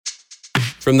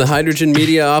From the Hydrogen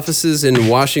Media offices in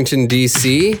Washington,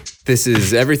 D.C., this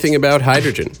is Everything About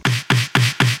Hydrogen.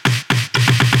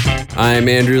 I'm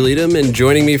Andrew Leadham, and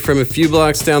joining me from a few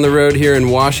blocks down the road here in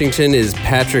Washington is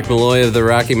Patrick Malloy of the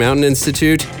Rocky Mountain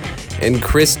Institute and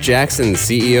Chris Jackson,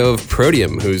 CEO of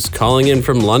Protium, who's calling in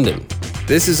from London.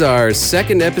 This is our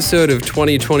second episode of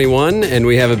 2021, and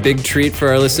we have a big treat for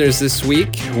our listeners this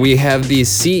week. We have the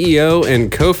CEO and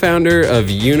co-founder of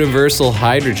Universal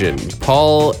Hydrogen,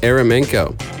 Paul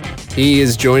Eremenko. He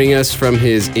is joining us from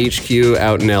his HQ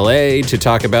out in LA to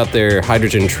talk about their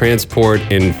hydrogen transport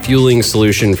and fueling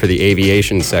solution for the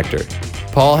aviation sector.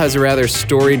 Paul has a rather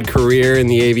storied career in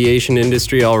the aviation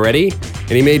industry already,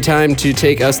 and he made time to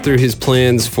take us through his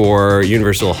plans for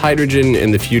Universal Hydrogen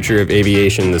and the future of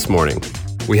aviation this morning.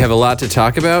 We have a lot to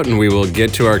talk about, and we will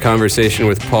get to our conversation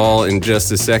with Paul in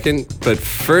just a second. But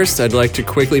first, I'd like to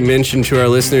quickly mention to our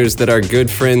listeners that our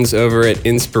good friends over at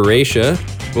Inspiratia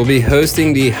will be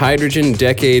hosting the Hydrogen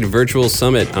Decade Virtual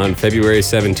Summit on February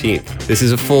 17th. This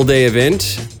is a full-day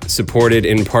event supported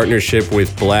in partnership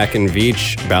with Black &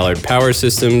 Veatch, Ballard Power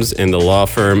Systems, and the law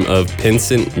firm of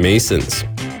Pinsent Masons.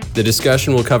 The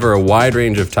discussion will cover a wide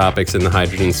range of topics in the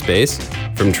hydrogen space,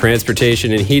 from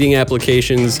transportation and heating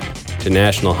applications to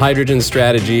national hydrogen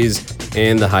strategies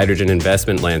and the hydrogen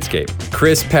investment landscape.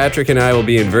 Chris, Patrick, and I will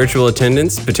be in virtual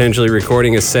attendance, potentially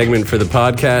recording a segment for the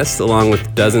podcast, along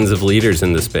with dozens of leaders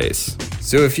in the space.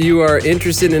 So if you are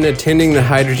interested in attending the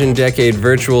Hydrogen Decade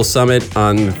Virtual Summit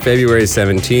on February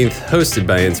 17th, hosted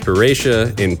by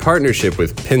Inspiratia in partnership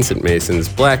with Pinsent Masons,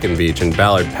 Black & Veatch, and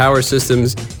Ballard Power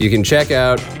Systems, you can check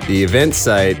out the event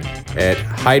site at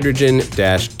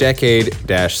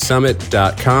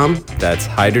hydrogen-decade-summit.com. That's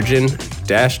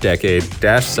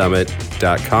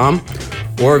hydrogen-decade-summit.com,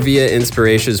 or via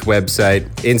Inspiratia's website,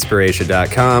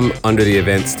 inspiratia.com, under the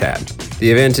events tab.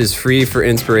 The event is free for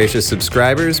Inspiratia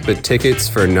subscribers, but tickets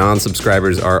for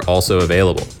non-subscribers are also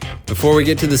available. Before we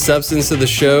get to the substance of the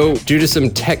show, due to some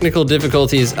technical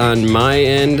difficulties on my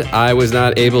end, I was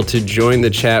not able to join the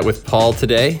chat with Paul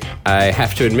today. I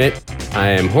have to admit, I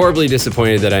am horribly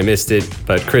disappointed that I missed it,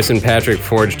 but Chris and Patrick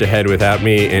forged ahead without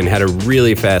me and had a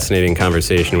really fascinating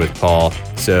conversation with Paul.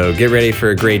 So get ready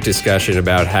for a great discussion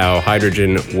about how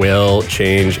hydrogen will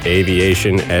change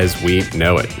aviation as we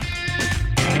know it.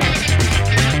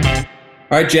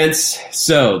 All right, gents.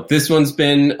 So this one's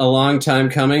been a long time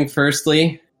coming.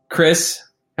 Firstly, Chris,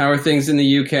 how are things in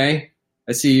the UK?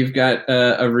 I see you've got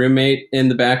a roommate in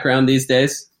the background these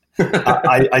days.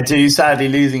 I do, sadly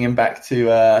losing him back to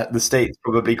the States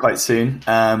probably quite soon.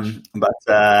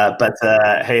 But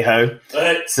hey ho,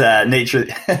 it's a nature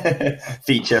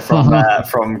feature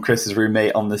from Chris's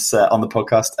roommate on this on the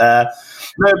podcast.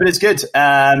 No, but it's good.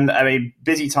 I mean,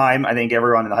 busy time. I think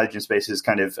everyone in the hydrogen space has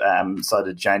kind of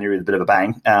started January with a bit of a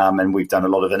bang, and we've done a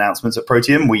lot of announcements at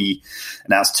Protium. We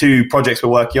announced 2 projects we're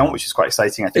working on, which is quite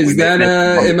exciting. I think. Is that?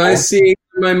 Am I seeing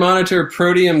my monitor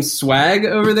Protium swag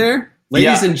over there?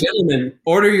 Ladies and gentlemen,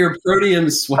 order your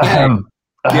Protium swag.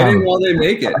 Get in while they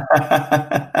make it.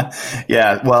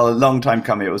 Yeah, well, a long time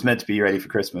coming. It was meant to be ready for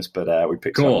Christmas, but we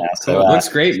picked it up now. So cool. Looks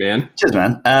great, man. Cheers,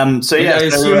 man.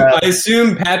 I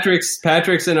assume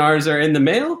Patrick's and ours are in the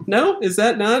mail. No, is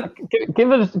that not?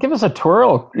 Give us a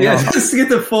twirl. Just get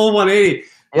the full 180.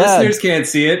 Yeah. Listeners can't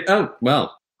see it. Oh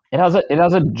well. It has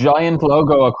a giant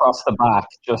logo across the back,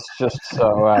 just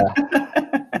so.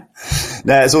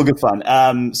 No, it's all good fun.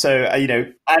 So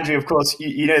Andrew, of course,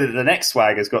 you know that the next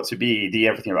swag has got to be the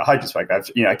Everything About Hydrogen swag. I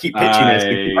keep pitching this,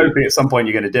 hoping at some point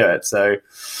you're going to do it. So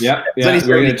yeah, we're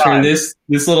going to turn this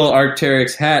little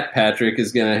Arc'teryx hat. Patrick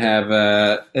is going to have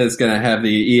the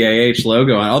EAH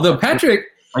logo on. Although Patrick.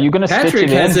 Are you going to Patrick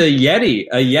has a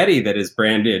Yeti that is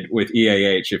branded with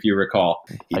EAH, if you recall.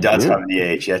 He does have an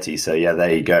EAH Yeti, so yeah,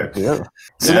 there you go. Yeah.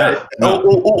 So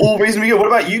all reasonably good. What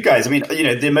about you guys? I mean,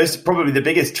 probably the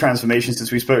biggest transformation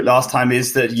since we spoke last time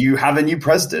is that you have a new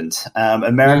president.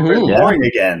 America is boring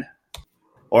again,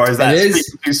 or is that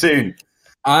too soon?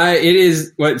 It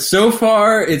is. So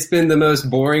far, it's been the most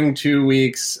boring 2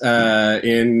 weeks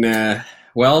that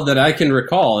I can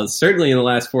recall. It's certainly in the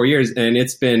last 4 years, and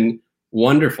it's been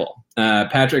wonderful.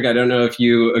 Patrick, I don't know if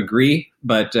you agree,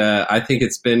 but I think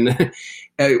it's been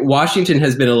Washington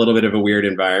has been a little bit of a weird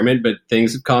environment, but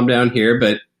things have calmed down here.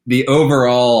 But the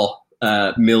overall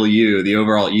milieu, the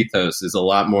overall ethos is a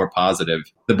lot more positive.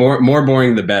 The more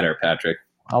boring, the better, Patrick.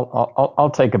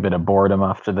 I'll take a bit of boredom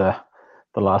after the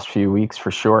last few weeks for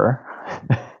sure.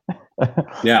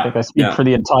 Yeah. I think I speak for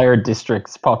the entire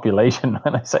district's population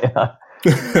when I say that.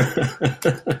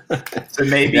 So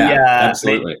maybe,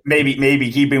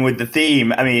 maybe keeping with the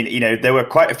theme. I mean, there were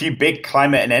quite a few big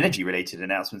climate and energy related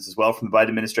announcements as well from the Biden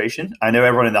administration. I know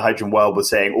everyone in the hydrogen world was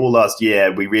saying all last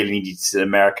year, we really need to see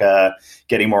America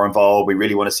getting more involved. We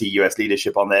really want to see US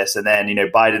leadership on this. And then,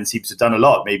 Biden seems to have done a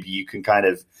lot. Maybe you can kind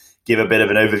of give a bit of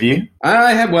an overview.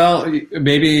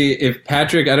 Maybe if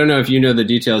Patrick, I don't know if you know the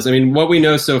details. I mean, what we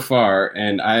know so far,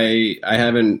 and I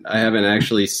haven't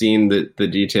actually seen the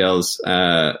details,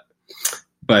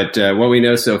 but what we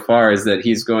know so far is that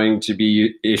he's going to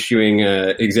be issuing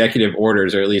executive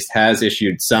orders, or at least has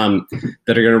issued some,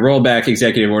 that are going to roll back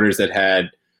executive orders that had,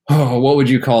 what would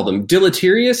you call them?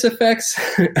 Deleterious effects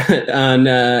on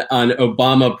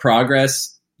Obama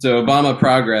progress. So Obama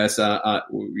progress,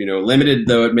 limited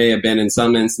though it may have been in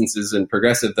some instances and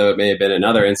progressive though it may have been in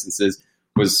other instances,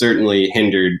 was certainly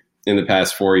hindered in the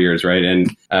past 4 years, right? And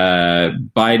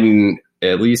Biden,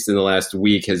 at least in the last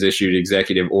week, has issued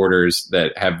executive orders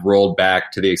that have rolled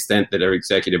back, to the extent that our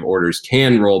executive orders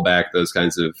can roll back those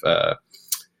kinds of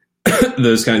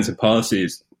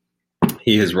policies.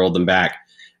 He has rolled them back.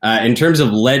 In terms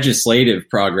of legislative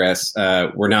progress,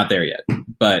 we're not there yet,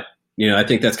 but I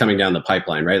think that's coming down the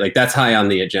pipeline, right? Like, that's high on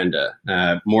the agenda.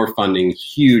 More funding,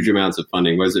 huge amounts of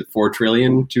funding. Was it 4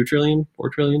 trillion, 2 trillion, 4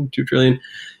 trillion, 2 trillion?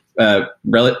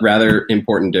 Rather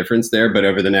important difference there, but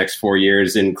over the next 4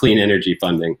 years in clean energy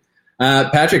funding.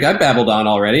 Patrick, I've babbled on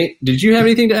already. Did you have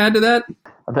anything to add to that?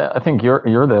 I think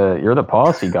you're the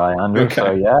policy guy, Andrew. Okay.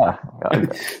 So yeah.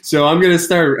 So I'm going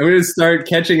to start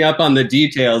catching up on the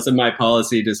details of my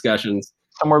policy discussions.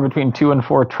 Somewhere between 2 and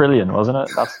 4 trillion, wasn't it?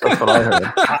 That's what I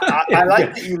heard. I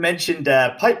like that you mentioned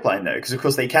pipeline, though, because of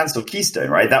course they cancelled Keystone,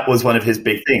 right? That was one of his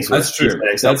big things. That's true.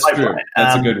 That's true.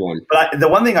 That's a good one. But the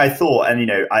one thing I thought,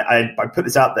 and I put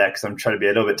this out there because I'm trying to be a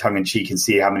little bit tongue in cheek and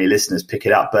see how many listeners pick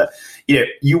it up. But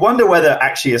you wonder whether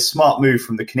actually a smart move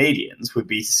from the Canadians would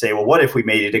be to say, well, what if we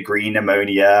made it a green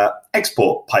ammonia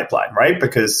export pipeline, right?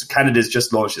 Because Canada's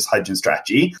just launched its hydrogen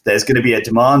strategy. There's going to be a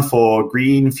demand for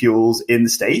green fuels in the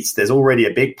States. There's already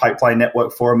a big pipeline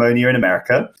network for ammonia in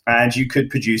America, and you could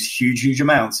produce huge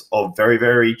amounts of very,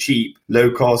 very cheap,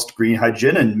 low-cost green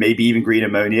hydrogen and maybe even green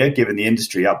ammonia, given the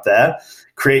industry up there,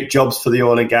 create jobs for the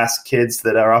oil and gas kids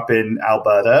that are up in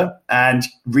Alberta, and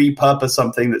repurpose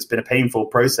something that's been a painful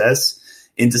process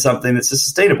into something that's a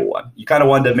sustainable one. You kind of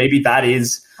wonder, maybe that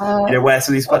is where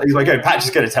some of these things might go. Pat's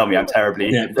just going to tell me I'm terribly.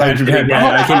 I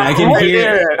can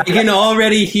hear. You can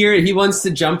already hear it. He wants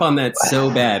to jump on that so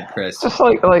bad, Chris. Just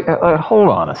like hold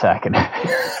on a second.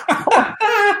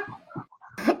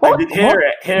 What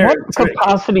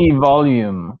capacity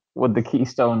volume would the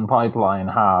Keystone Pipeline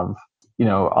have?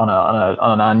 On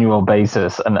an annual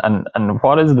basis, and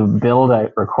what is the build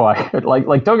out required?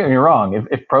 Like don't get me wrong,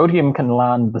 if Protium can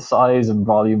land the size and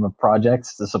volume of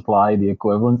projects to supply the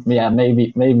equivalent,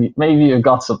 maybe you've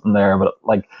got something there, but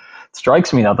it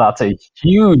strikes me that that's a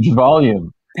huge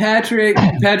volume. Patrick,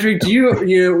 do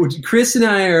you Chris and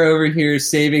I are over here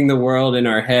saving the world in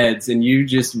our heads, and you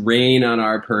just rain on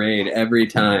our parade every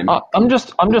time. I'm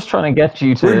just trying to get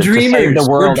you to save the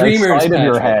world outside of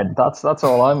your head. That's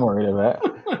all I'm worried about.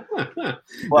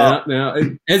 Well,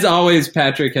 no, as always,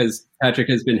 Patrick has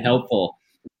been helpful.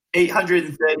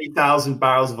 830,000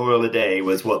 barrels of oil a day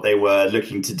was what they were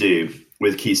looking to do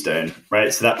with Keystone,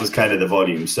 right? So that was kind of the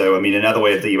volume. So, another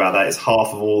way of thinking about that is half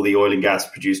of all the oil and gas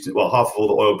produced, half of all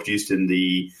the oil produced in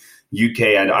the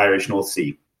UK and Irish North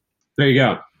Sea. There you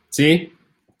go. See?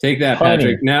 Take that,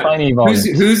 Patrick. Now,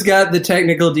 who's got the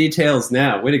technical details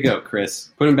now? Way to go, Chris.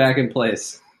 Put them back in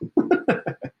place.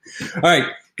 All right,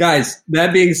 guys,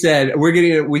 that being said,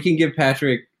 we can give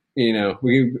Patrick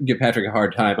a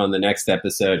hard time on the next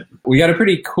episode. We got a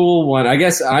pretty cool one. I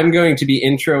guess I'm going to be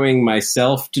introing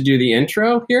myself to do the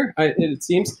intro here, it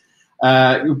seems.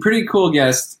 Pretty cool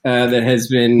guest that has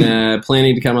been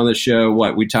planning to come on the show.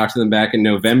 We talked to them back in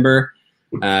November.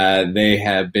 They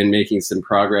have been making some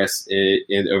progress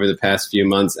over the past few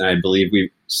months, and I believe we're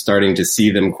starting to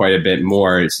see them quite a bit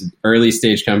more. It's an early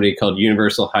stage company called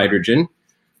Universal Hydrogen.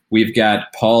 We've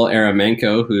got Paul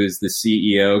Aramenko, who's the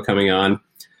CEO, coming on.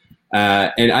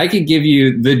 And I could give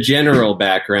you the general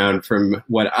background from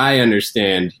what I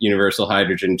understand Universal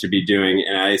Hydrogen to be doing.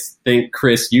 And I think,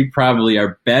 Chris, you probably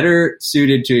are better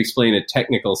suited to explain a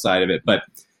technical side of it. But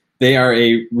they are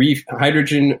a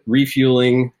hydrogen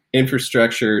refueling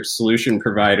infrastructure solution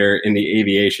provider in the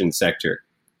aviation sector.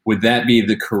 Would that be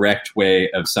the correct way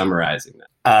of summarizing that?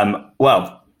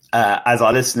 as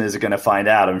our listeners are going to find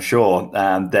out, I'm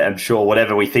sure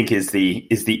whatever we think is the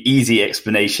easy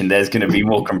explanation, there's going to be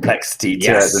more complexity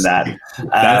to it than that.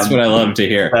 That's what I love to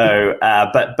hear. So,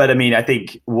 but I mean, I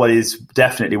think what is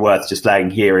definitely worth just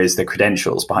flagging here is the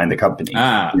credentials behind the company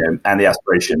and the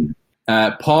aspiration.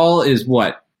 Paul is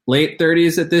what, late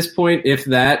 30s at this point, if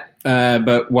that.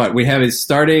 But what we have is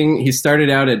he started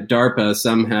out at DARPA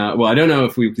somehow. Well, I don't know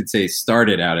if we could say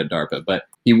started out at DARPA, but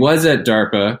he was at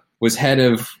DARPA, was head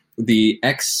of the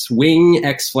X-Wing,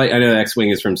 X-Flight. I know the X-Wing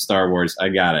is from Star Wars. I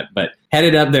got it. But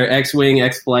headed up their X-Wing,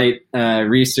 X-Flight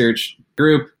research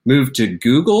group, moved to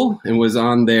Google and was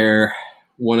on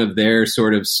one of their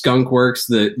sort of skunkworks,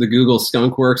 the Google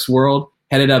skunkworks world.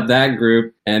 Headed up that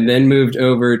group, and then moved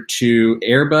over to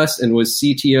Airbus and was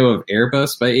CTO of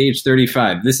Airbus by age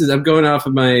 35. I'm going off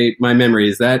of my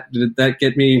memory. Did that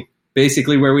get me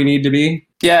basically where we need to be?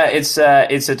 Yeah, it's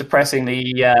a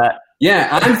depressingly. Yeah,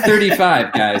 I'm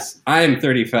 35, guys. I am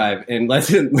 35, and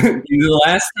the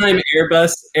last time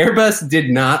Airbus did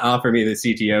not offer me the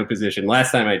CTO position.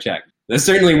 Last time I checked. I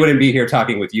certainly wouldn't be here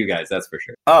talking with you guys, that's for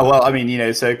sure. Oh, well, I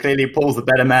mean, so clearly Paul's a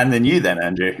better man than you then,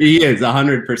 Andrew. He is,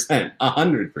 100%.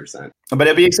 100%. But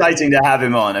it'll be exciting to have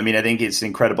him on. I mean, I think it's an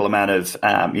incredible amount of,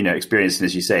 experience. And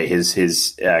as you say,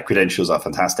 his credentials are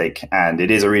fantastic. And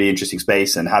it is a really interesting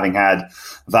space. And having had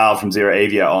Val from Zero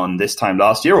Avia on this time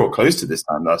last year, or close to this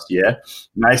time last year,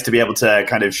 nice to be able to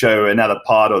kind of show another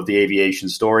part of the aviation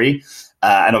story.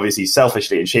 And obviously,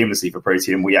 selfishly and shamelessly for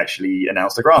Protium, we actually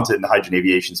announced a grant in the hydrogen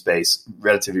aviation space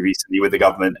relatively recently with the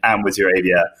government and with Zero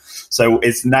Avia. So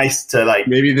it's nice to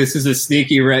maybe this is a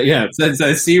sneaky since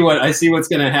I see what's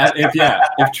going to happen.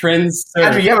 If trends.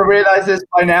 Andrew, you ever realize this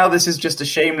by now? This is just a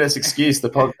shameless excuse,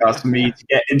 the podcast, for me to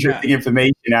get interesting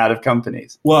information out of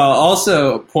companies. Well,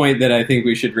 also a point that I think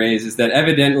we should raise is that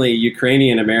evidently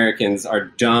Ukrainian Americans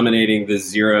are dominating the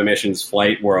zero emissions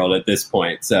flight world at this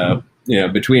point. So.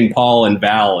 Between Paul and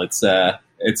Val,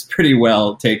 it's pretty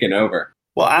well taken over.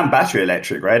 Well, and battery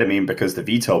electric, right? I mean, because the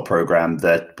VTOL program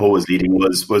that Paul was leading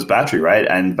was battery, right?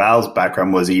 And Val's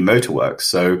background was eMotorworks.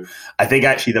 So I think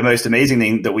actually the most amazing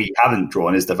thing that we haven't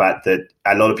drawn is the fact that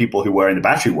a lot of people who were in the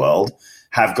battery world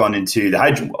have gone into the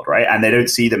hydrogen world, right? And they don't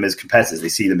see them as competitors; they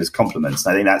see them as complements.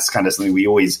 And I think that's kind of something we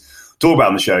always talk about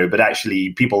on the show. But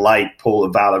actually, people like Paul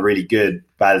and Val are really good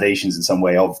validations in some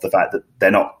way of the fact that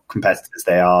they're not competitors;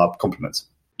 they are complements.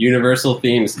 Universal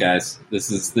themes, guys. This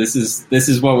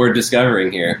is what we're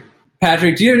discovering here.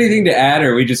 Patrick, do you have anything to add,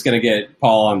 or are we just going to get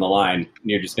Paul on the line and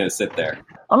you're just going to sit there?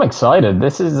 I'm excited.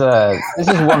 This is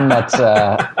one that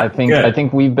I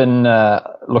think we've been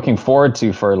looking forward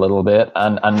to for a little bit,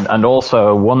 and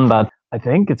also one that I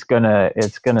think it's gonna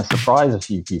surprise a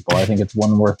few people. I think it's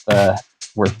one worth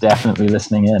definitely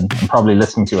listening in and probably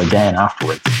listening to again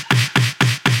afterwards.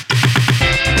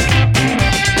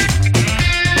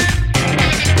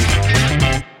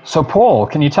 So, Paul,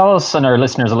 can you tell us and our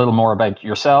listeners a little more about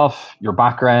yourself, your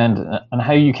background, and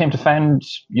how you came to found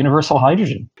Universal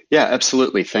Hydrogen? Yeah,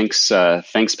 absolutely. Thanks,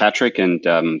 Patrick, and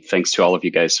thanks to all of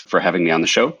you guys for having me on the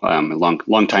show. I'm a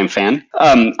long-time fan.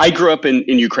 I grew up in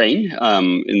Ukraine,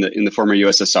 in the former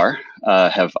USSR.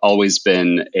 Have always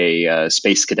been a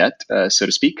space cadet, so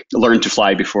to speak. Learned to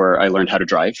fly before I learned how to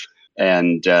drive,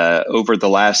 and over the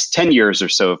last 10 years or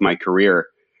so of my career,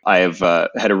 I have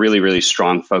had a really, really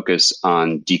strong focus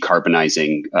on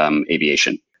decarbonizing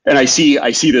aviation, and I see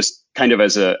this kind of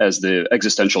as the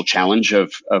existential challenge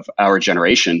of our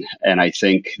generation. And I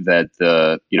think that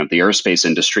the aerospace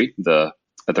industry, the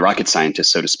rocket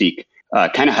scientists, so to speak,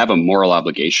 kind of have a moral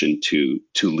obligation to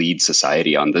lead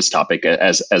society on this topic,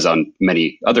 as on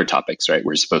many other topics. Right,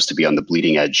 we're supposed to be on the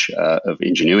bleeding edge of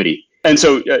ingenuity. And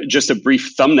so, just a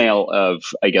brief thumbnail of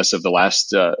the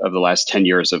last 10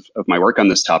 years of my work on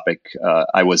this topic.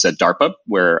 I was at DARPA,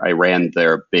 where I ran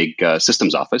their big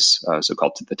systems office,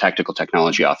 so-called the Tactical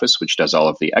Technology Office, which does all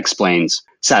of the X-planes,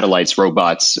 satellites,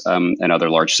 robots, and other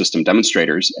large system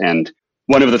demonstrators. And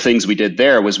one of the things we did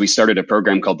there was we started a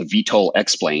program called the VTOL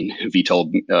X-plane.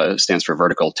 VTOL stands for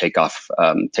vertical takeoff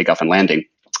and landing.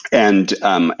 And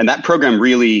that program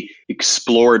really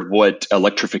explored what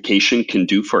electrification can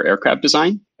do for aircraft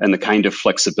design and the kind of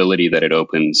flexibility that it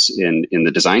opens in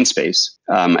the design space.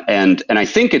 And I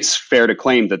think it's fair to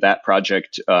claim that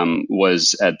project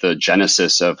was at the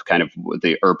genesis of kind of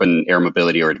the urban air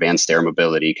mobility or advanced air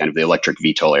mobility, kind of the electric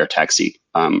VTOL air taxi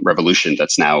revolution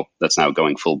that's now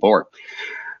going full bore.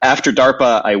 After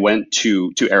DARPA, I went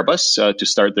to Airbus to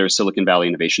start their Silicon Valley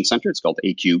Innovation Center. It's called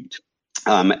A-Cubed.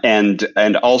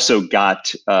 And also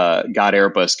got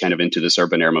Airbus kind of into this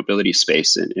urban air mobility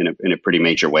space in a pretty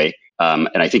major way. And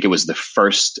I think it was the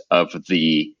first of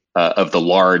the of the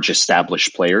large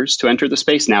established players to enter the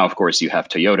space. Now, of course, you have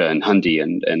Toyota and Hyundai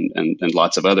and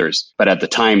lots of others. But at the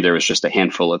time, there was just a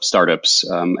handful of startups,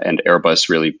 and Airbus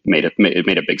really made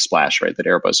a big splash, right? That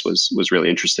Airbus was really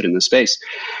interested in the space.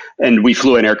 And we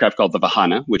flew an aircraft called the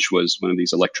Vahana, which was one of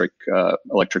these electric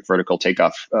vertical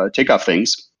takeoff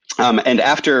things. And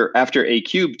after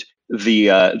A-Cubed, the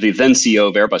then CEO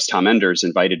of Airbus, Tom Enders,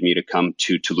 invited me to come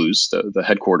to Toulouse, the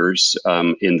headquarters,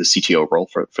 in the CTO role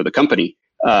for the company.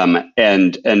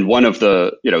 And one of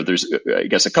the, there's, I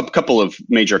guess, a couple of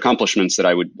major accomplishments that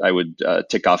I would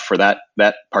tick off for that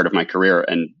part of my career.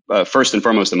 And first and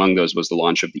foremost among those was the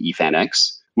launch of the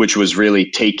eFan-X, which was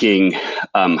really taking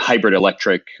hybrid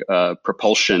electric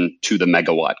propulsion to the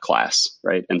megawatt class,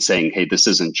 right? And saying, hey, this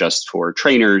isn't just for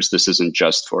trainers, this isn't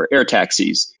just for air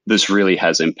taxis. This really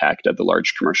has impact at the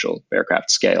large commercial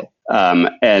aircraft scale.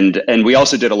 And we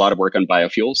also did a lot of work on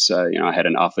biofuels. I had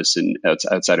an office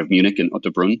outside of Munich in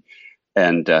Ottobrunn,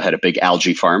 and had a big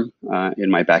algae farm in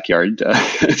my backyard,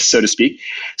 so to speak.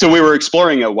 So we were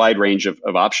exploring a wide range of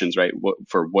options, right,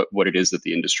 for what it is that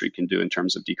the industry can do in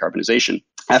terms of decarbonization.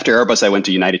 After Airbus, I went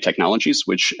to United Technologies,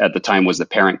 which at the time was the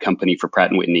parent company for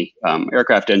Pratt & Whitney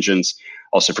aircraft engines,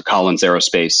 also for Collins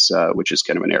Aerospace, which is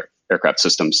kind of an aircraft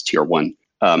systems tier one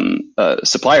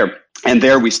supplier. And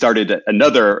there we started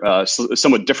another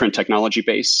somewhat different technology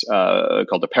base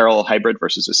called a parallel hybrid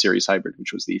versus a series hybrid,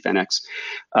 which was the eFan-X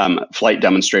flight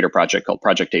demonstrator project called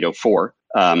Project 804.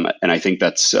 And I think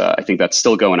that's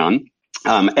still going on.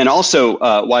 And also,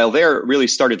 while there, really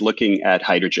started looking at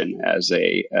hydrogen as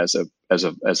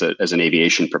an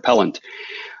aviation propellant.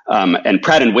 And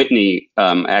Pratt & Whitney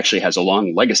actually has a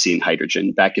long legacy in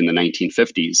hydrogen. Back in the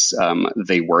 1950s,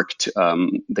 they worked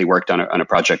on a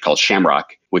project called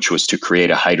Shamrock, which was to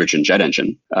create a hydrogen jet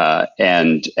engine.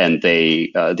 And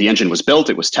the engine was built,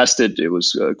 it was tested, it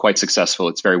was quite successful.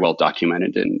 It's very well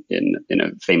documented in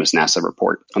a famous NASA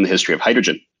report on the history of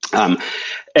hydrogen.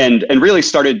 And really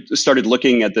started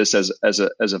looking at this as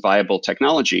a viable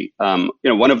technology.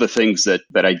 One of the things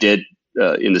that I did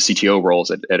in the CTO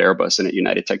roles at Airbus and at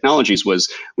United Technologies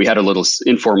was we had a little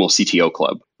informal CTO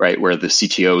club, right, where the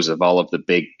CTOs of all of the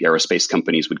big aerospace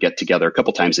companies would get together a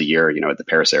couple times a year, at the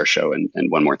Paris Air Show and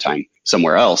one more time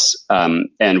somewhere else,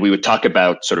 and we would talk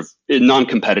about sort of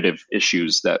non-competitive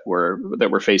issues that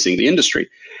were facing the industry.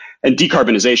 And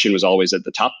decarbonization was always at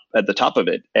the top of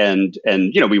it. And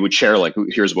we would share, like,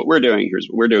 here's what we're doing,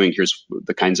 here's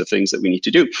the kinds of things that we need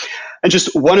to do. And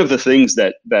just one of the things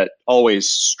that always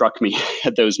struck me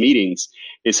at those meetings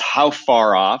is how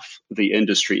far off the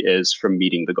industry is from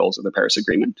meeting the goals of the Paris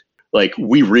Agreement. Like,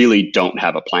 we really don't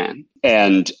have a plan.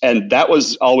 And that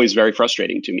was always very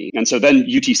frustrating to me. And so then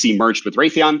UTC merged with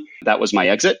Raytheon. That was my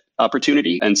exit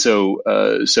opportunity. And so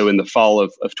in the fall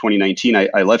of 2019,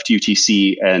 I left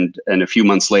UTC, and a few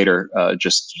months later, I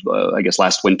guess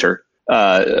last winter,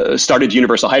 started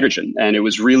Universal Hydrogen. And it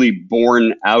was really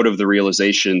born out of the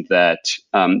realization that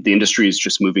the industry is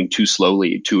just moving too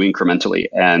slowly, too incrementally.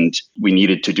 And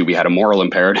we had a moral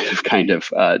imperative kind of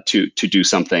to do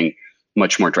something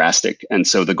much more drastic. And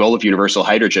so the goal of Universal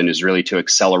Hydrogen is really to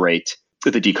accelerate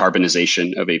the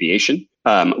decarbonization of aviation.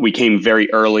 We came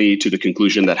very early to the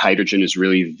conclusion that hydrogen is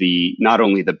really not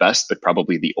only the best, but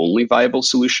probably the only viable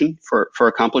solution for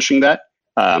accomplishing that.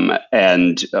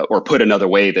 Or put another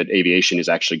way, that aviation is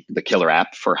actually the killer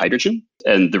app for hydrogen.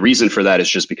 And the reason for that is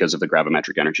just because of the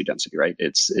gravimetric energy density, right?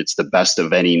 It's the best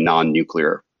of any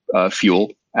non-nuclear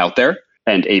fuel out there.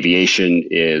 And aviation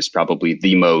is probably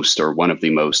the most, or one of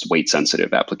the most,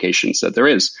 weight-sensitive applications that there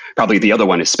is. Probably the other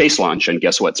one is space launch, and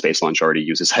guess what? Space launch already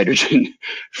uses hydrogen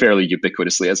fairly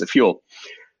ubiquitously as a fuel.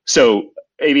 So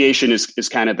aviation is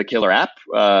kind of the killer app,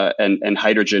 and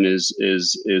hydrogen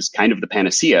is kind of the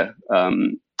panacea.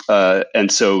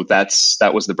 And so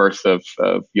that was the birth of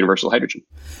Universal Hydrogen.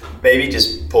 Maybe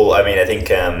just, Paul, I mean, I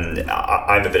think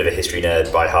I'm a bit of a history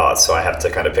nerd by heart, so I have to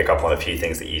kind of pick up on a few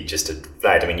things that you just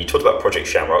flagged. I mean, you talked about Project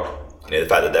Shamrock, the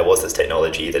fact that there was this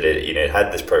technology, that it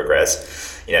had this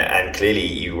progress, and clearly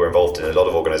you were involved in a lot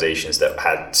of organizations that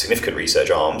had significant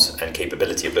research arms and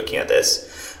capability of looking at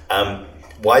this.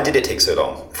 Why did it take so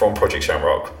long from Project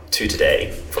Shamrock to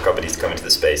today for companies to come into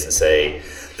the space and say,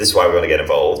 this is why we want to get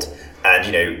involved?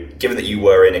 And, given that you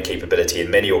were in a capability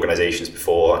in many organizations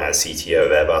before as CTO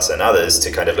of Airbus and others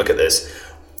to kind of look at this,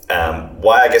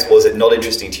 why, I guess, was it not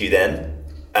interesting to you then?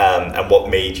 And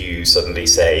what made you suddenly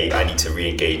say, I need to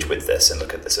re-engage with this and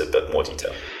look at this in a bit more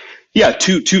detail? Yeah,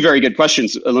 two very good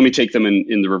questions. Let me take them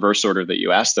in the reverse order that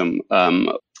you asked them.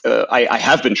 I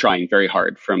have been trying very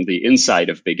hard from the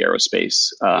inside of big aerospace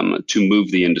to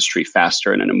move the industry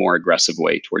faster and in a more aggressive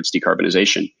way towards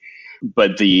decarbonization.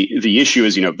 But the issue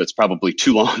is, that's probably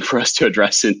too long for us to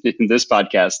address in this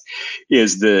podcast,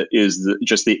 is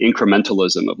just the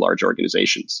incrementalism of large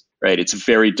organizations, right? It's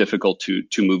very difficult to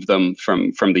move them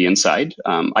from the inside.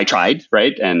 I tried,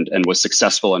 right, and was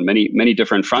successful on many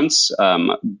different fronts.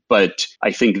 But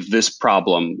I think this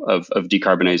problem of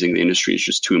decarbonizing the industry is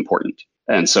just too important.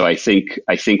 And so I think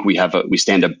we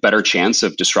stand a better chance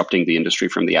of disrupting the industry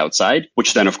from the outside,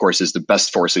 which then, of course, is the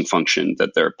best forcing function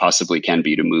that there possibly can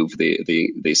be to move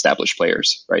the established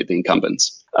players, right, the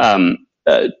incumbents.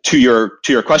 To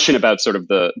your question about sort of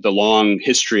the long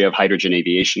history of hydrogen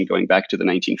aviation going back to the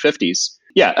 1950s.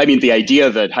 Yeah, I mean, the idea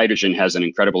that hydrogen has an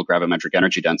incredible gravimetric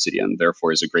energy density and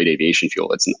therefore is a great aviation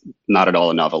fuel, it's not at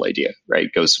all a novel idea, right?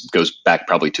 It goes back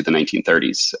probably to the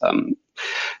 1930s.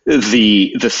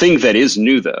 The thing that is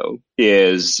new, though,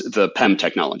 is the PEM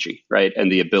technology, right? And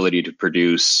the ability to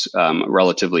produce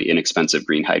relatively inexpensive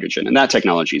green hydrogen. And that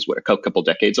technology is a couple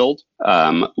decades old,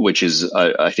 which is,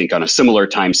 I think, on a similar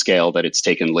time scale that it's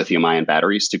taken lithium-ion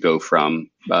batteries to go from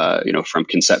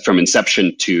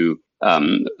inception to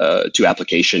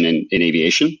application in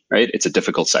aviation, right? It's a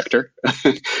difficult sector.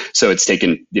 So it's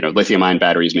taken, lithium-ion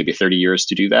batteries maybe 30 years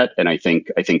to do that. And I think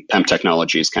PEM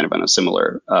technology is kind of on a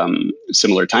similar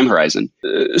time horizon.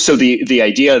 So the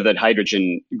idea that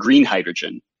green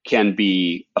hydrogen can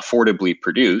be affordably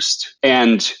produced,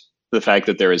 and the fact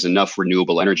that there is enough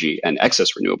renewable energy and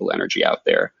excess renewable energy out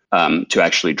there to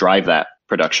actually drive that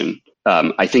production,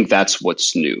 I think that's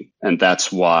what's new. And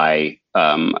that's why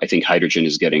I think hydrogen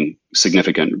is getting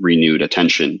significant renewed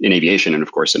attention in aviation and,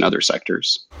 of course, in other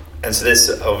sectors. And so this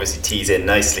obviously tees in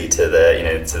nicely to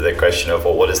the question of,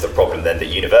 well, what is the problem then that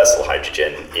universal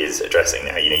hydrogen is addressing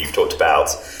now? You've talked about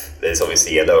there's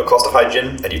obviously a lower cost of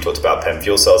hydrogen, and you talked about PEM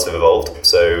fuel cells have evolved.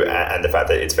 So, and the fact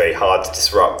that it's very hard to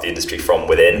disrupt the industry from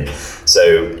within.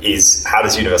 So, how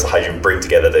does universal hydrogen bring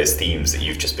together those themes that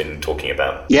you've just been talking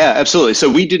about? Yeah, absolutely. So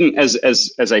we didn't, as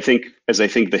I think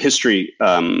the history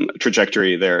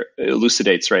trajectory there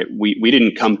elucidates, right? We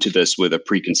didn't come to this with a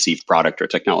preconceived product or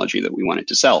technology that we wanted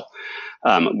to sell.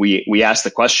 We asked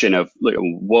the question of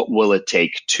what will it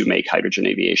take to make hydrogen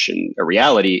aviation a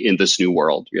reality in this new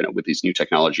world, with these new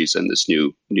technologies and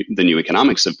the new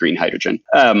economics of green hydrogen.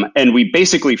 And we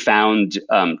basically found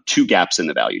two gaps in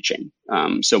the value chain.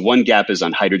 So one gap is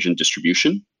on hydrogen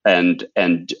distribution and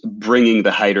bringing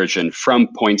the hydrogen from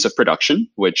points of production,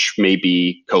 which may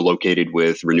be co-located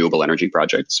with renewable energy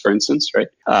projects, for instance, right?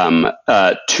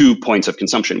 To points of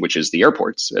consumption, which is the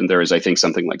airports. And there is, I think,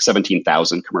 something like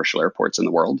 17,000 commercial airports in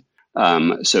the world.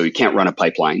 So you can't run a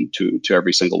pipeline to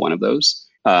every single one of those.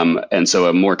 And so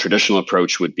a more traditional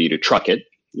approach would be to truck it,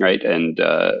 right? And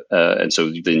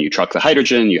so then you truck the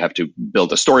hydrogen, you have to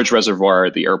build a storage reservoir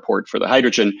at the airport for the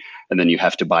hydrogen, and then you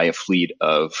have to buy a fleet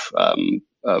of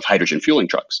hydrogen fueling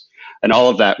trucks. And all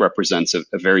of that represents a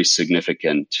very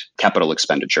significant capital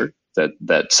expenditure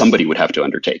that somebody would have to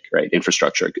undertake, right?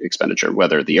 Infrastructure expenditure,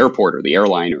 whether the airport or the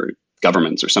airline or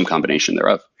governments or some combination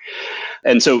thereof.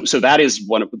 And so that is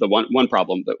one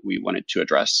problem that we wanted to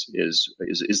address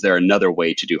is there another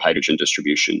way to do hydrogen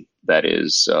distribution that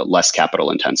is less capital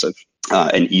intensive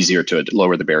and easier to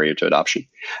lower the barrier to adoption?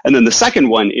 And then the second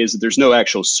one is there's no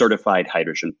actual certified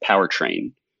hydrogen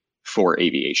powertrain for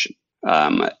aviation.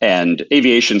 And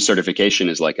aviation certification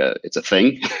is it's a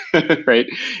thing, right?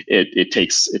 It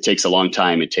takes a long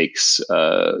time. It takes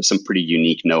some pretty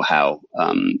unique know-how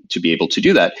to be able to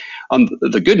do that.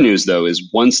 The good news, though,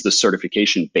 is once the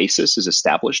certification basis is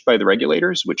established by the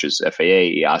regulators, which is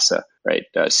FAA, EASA, right,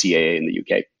 CAA in the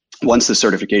UK. Once the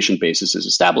certification basis is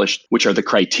established, which are the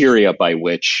criteria by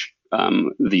which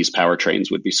these powertrains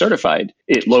would be certified,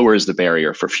 it lowers the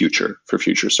barrier for future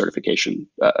certification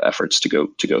efforts to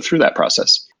go through that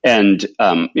process. And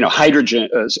hydrogen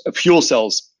fuel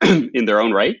cells in their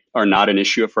own right are not an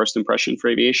issue of first impression for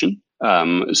aviation.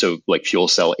 So like fuel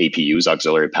cell APUs,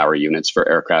 auxiliary power units for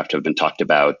aircraft, have been talked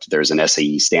about. There's an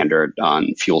SAE standard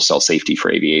on fuel cell safety for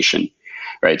aviation.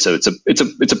 Right, so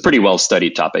it's a pretty well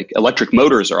studied topic. Electric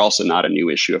motors are also not a new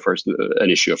issue of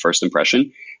first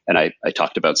impression, and I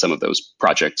talked about some of those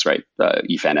projects, right?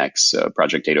 EFAN-X,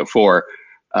 Project 804.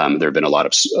 There have been a lot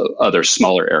of other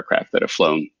smaller aircraft that have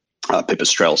flown,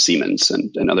 Pipistrel, Siemens,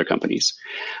 and other companies.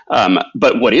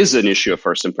 But what is an issue of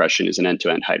first impression is an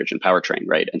end-to-end hydrogen powertrain,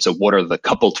 right? And so, what are the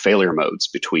coupled failure modes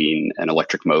between an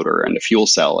electric motor and a fuel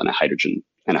cell and a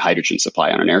hydrogen supply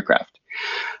on an aircraft?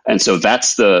 And so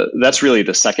that's really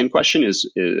the second question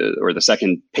or the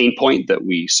second pain point that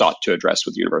we sought to address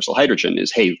with universal hydrogen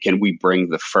is, hey, can we bring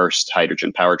the first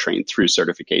hydrogen powertrain through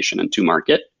certification and to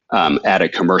market at a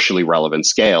commercially relevant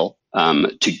scale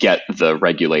to get the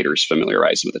regulators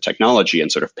familiarized with the technology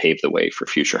and sort of pave the way for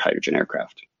future hydrogen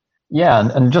aircraft. Yeah,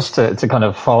 and just to kind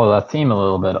of follow that theme a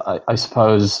little bit, I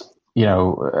suppose,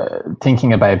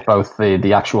 thinking about both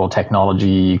the actual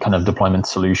technology kind of deployment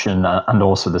solution and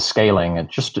also the scaling,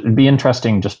 it'd be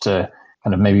interesting just to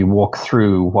kind of maybe walk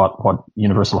through what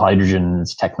Universal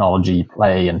Hydrogen's technology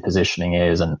play and positioning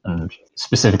is, and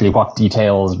specifically what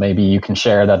details maybe you can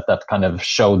share that kind of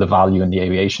show the value in the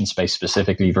aviation space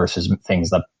specifically versus things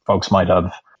that folks might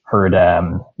have heard,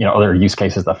 other use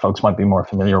cases that folks might be more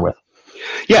familiar with.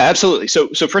 Yeah, absolutely. So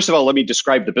first of all, let me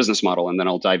describe the business model, and then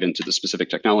I'll dive into the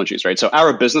specific technologies, right? So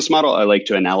our business model, I like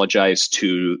to analogize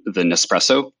to the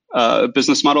Nespresso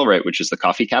business model, right, which is the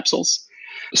coffee capsules.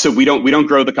 So we don't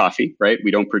grow the coffee, right?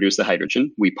 We don't produce the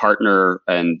hydrogen. We partner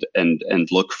and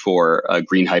look for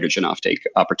green hydrogen offtake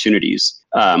opportunities.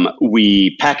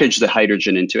 We package the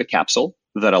hydrogen into a capsule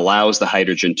that allows the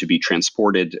hydrogen to be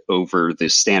transported over the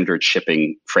standard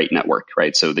shipping freight network,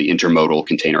 right? So the intermodal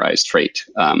containerized freight.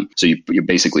 So you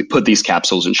basically put these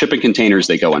capsules in shipping containers.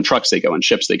 They go on trucks, they go on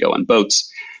ships, they go on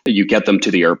boats. You get them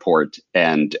to the airport,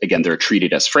 and again, they're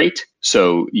treated as freight.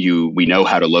 So we know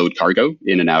how to load cargo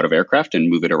in and out of aircraft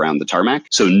and move it around the tarmac.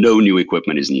 So no new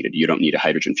equipment is needed. You don't need a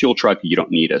hydrogen fuel truck. You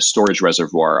don't need a storage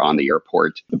reservoir on the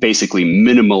airport. Basically,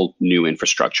 minimal new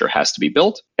infrastructure has to be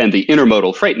built. And the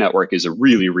intermodal freight network is a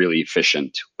really, really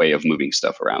efficient way of moving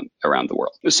stuff around the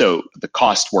world. So the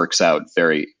cost works out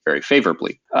very, very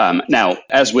favorably. Now,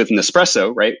 as with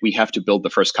Nespresso, right, we have to build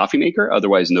the first coffee maker.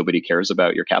 Otherwise, nobody cares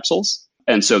about your capsules.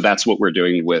 And so that's what we're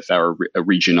doing with our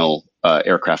regional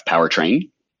aircraft powertrain,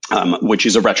 which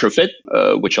is a retrofit,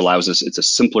 which allows us, it's a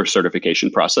simpler certification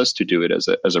process to do it as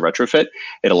a retrofit.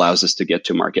 It allows us to get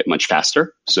to market much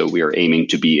faster. So we are aiming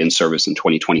to be in service in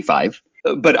 2025.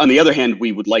 But on the other hand,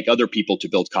 we would like other people to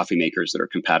build coffee makers that are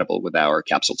compatible with our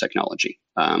capsule technology.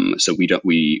 So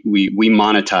we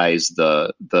monetize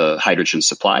the hydrogen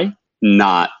supply,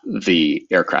 not the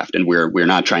aircraft. And we're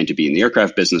not trying to be in the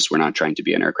aircraft business. We're not trying to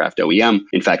be an aircraft OEM.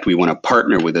 In fact, we want to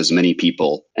partner with as many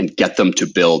people and get them to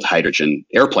build hydrogen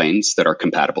airplanes that are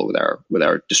compatible with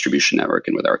our distribution network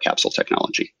and with our capsule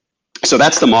technology. So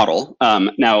that's the model.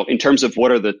 Now, in terms of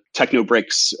what are the techno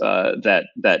bricks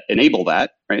that enable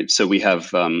that, right? So we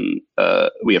have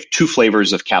two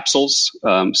flavors of capsules,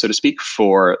 so to speak,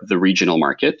 for the regional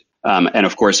market. And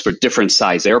of course, for different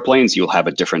size airplanes, you'll have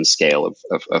a different scale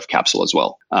of capsule as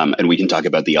well. And we can talk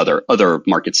about the other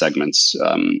market segments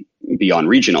beyond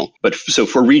regional. But so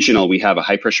for regional, we have a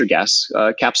high pressure gas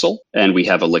capsule, and we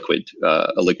have a liquid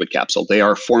capsule. They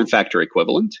are form factor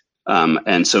equivalent.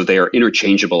 And so they are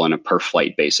interchangeable on a per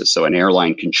flight basis. So an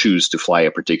airline can choose to fly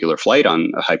a particular flight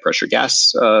on a high pressure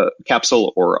gas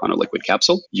capsule or on a liquid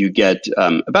capsule. You get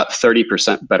about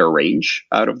 30% better range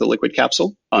out of the liquid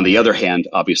capsule. On the other hand,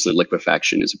 obviously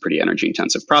liquefaction is a pretty energy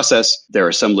intensive process. There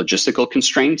are some logistical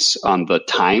constraints on the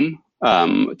time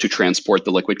to transport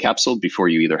the liquid capsule before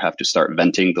you either have to start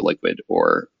venting the liquid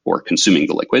or consuming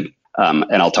the liquid.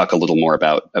 And I'll talk a little more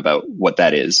about what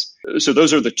that is. So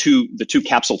those are the two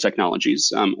capsule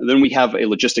technologies. Then we have a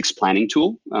logistics planning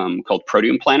tool called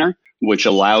Protium Planner, which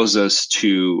allows us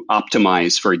to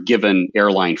optimize for a given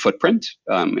airline footprint,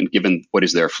 and given what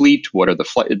is their fleet, what are the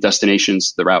flight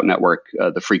destinations, the route network,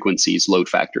 the frequencies, load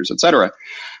factors, et cetera.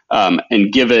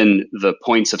 And given the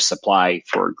points of supply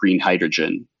for green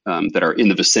hydrogen that are in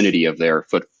the vicinity of their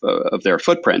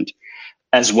footprint,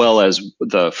 as well as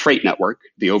the freight network,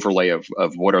 the overlay of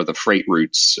what are the freight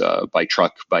routes by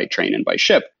truck, by train, and by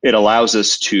ship, it allows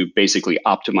us to basically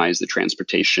optimize the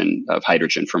transportation of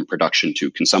hydrogen from production to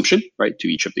consumption, right, to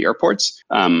each of the airports,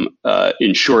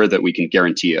 ensure that we can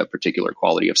guarantee a particular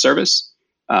quality of service,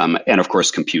 and of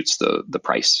course computes the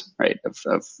price, right,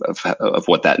 of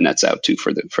what that nets out to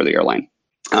for the airline.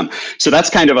 So that's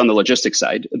kind of on the logistics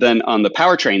side. Then on the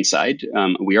powertrain side,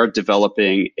 we are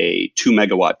developing a 2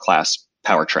 megawatt class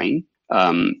powertrain.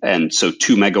 And so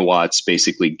 2 megawatts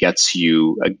basically gets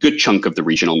you a good chunk of the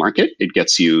regional market. It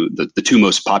gets you the two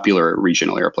most popular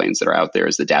regional airplanes that are out there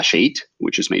is the Dash 8,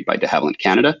 which is made by de Havilland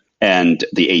Canada, and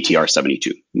the ATR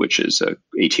 72, which is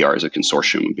ATR is a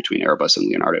consortium between Airbus and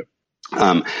Leonardo.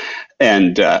 Or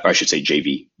I should say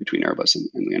JV between Airbus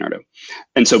and Leonardo.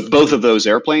 And so both of those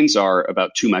airplanes are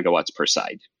about 2 megawatts per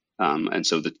side. And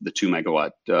so the 2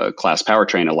 megawatt class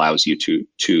powertrain allows you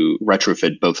to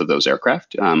retrofit both of those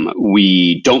aircraft.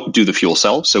 We don't do the fuel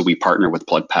cell, so we partner with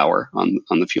Plug Power on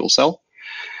the fuel cell.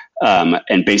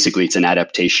 And basically, it's an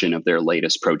adaptation of their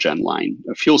latest ProGen line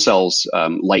of fuel cells,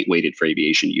 lightweighted for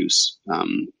aviation use.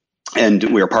 And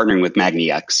we are partnering with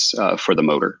MagniX for the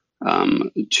motor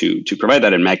to provide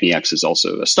that. And MagniX is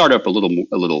also a startup, a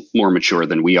little more mature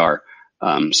than we are.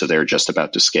 So they're just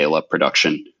about to scale up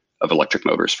production of electric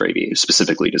motors for aviation,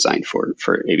 specifically designed for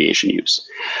aviation use.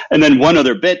 And then one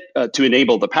other bit to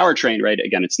enable the powertrain, right?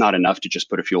 Again, it's not enough to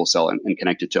just put a fuel cell and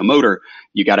connect it to a motor.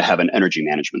 You got to have an energy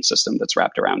management system that's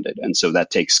wrapped around it. And so that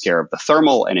takes care of the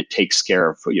thermal, and it takes care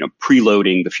of,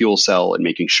 preloading the fuel cell and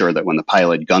making sure that when the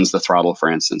pilot guns the throttle, for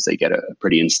instance, they get a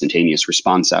pretty instantaneous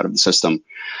response out of the system.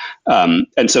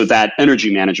 And so that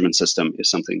energy management system is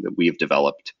something that we have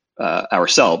developed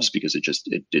ourselves because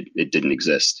it didn't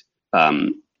exist.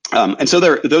 And so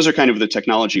those are kind of the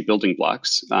technology building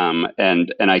blocks.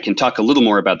 And I can talk a little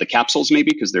more about the capsules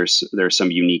maybe, because there's some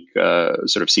unique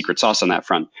sort of secret sauce on that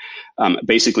front.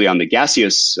 Basically on the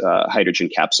gaseous hydrogen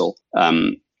capsule,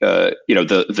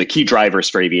 the key drivers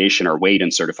for aviation are weight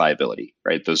and certifiability,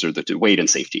 right? Those are the two, weight and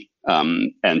safety.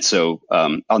 And so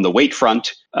on the weight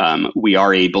front, we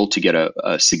are able to get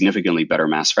a significantly better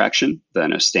mass fraction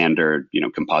than a standard,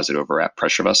 composite overwrap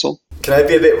pressure vessel. Can I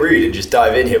be a bit rude and just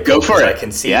dive in here? Go for it. I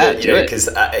can see that, because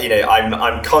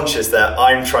I'm conscious that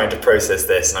I'm trying to process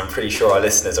this, and I'm pretty sure our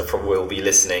listeners will be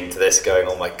listening to this, going,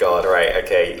 "Oh my god, right?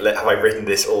 Okay, have I written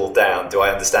this all down? Do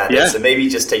I understand it?" So maybe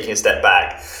just taking a step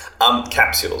back,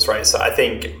 capsules, right? So I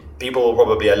think people are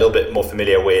probably a little bit more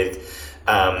familiar with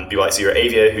BYD or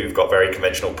Avia, who've got very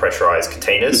conventional pressurized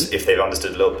containers, if they've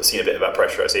seen a bit about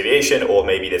pressurized aviation, or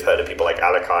maybe they've heard of people like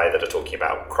Alakai that are talking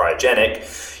about cryogenic.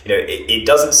 It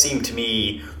doesn't seem to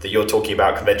me that you're talking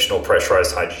about conventional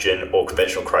pressurized hydrogen or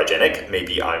conventional cryogenic.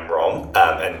 Maybe I'm wrong,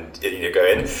 and go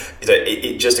in.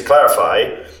 Just to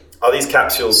clarify, are these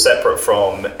capsules separate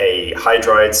from a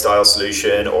hydride style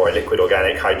solution or a liquid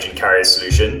organic hydrogen carrier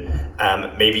solution?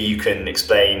 Maybe you can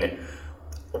explain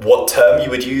what term you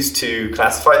would use to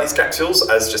classify these capsules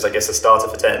as just, I guess, a starter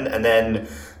for 10. And then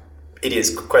it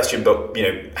is a question, but,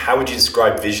 how would you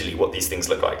describe visually what these things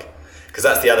look like? Because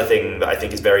that's the other thing that I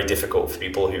think is very difficult for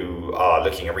people who are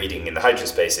looking and reading in the hydrogen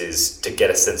space, is to get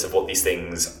a sense of what these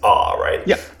things are, right?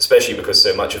 Yeah. Especially because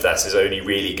so much of that is only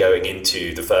really going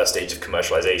into the first stage of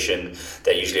commercialization.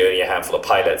 They're usually only a handful of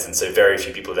pilots, and so very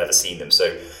few people have ever seen them.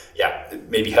 So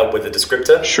maybe help with the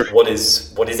descriptor. Sure. What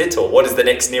is it, or what is the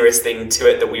next nearest thing to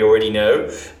it that we already know,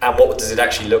 and what does it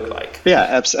actually look like?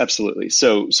 Yeah, absolutely.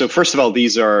 So first of all,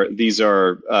 these are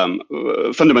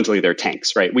fundamentally they're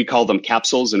tanks, right? We call them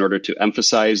capsules in order to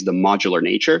emphasize the modular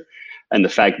nature and the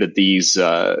fact that these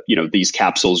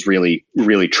capsules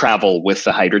really travel with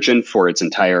the hydrogen for its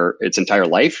entire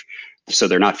life. So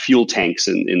they're not fuel tanks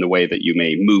in the way that you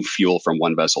may move fuel from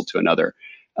one vessel to another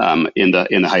in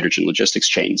the hydrogen logistics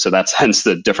chain. So that's hence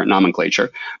the different nomenclature.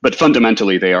 But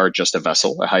fundamentally, they are just a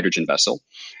hydrogen vessel.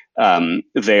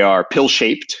 They are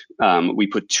pill-shaped. We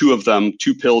put two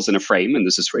pills in a frame, and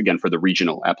this is, again, for the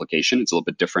regional application. It's a little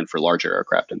bit different for larger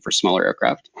aircraft and for smaller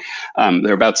aircraft.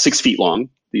 They're about 6 feet long,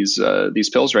 these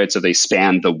pills, right? So they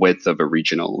span the width of a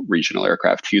regional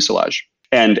aircraft fuselage.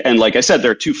 And like I said,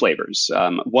 there are two flavors.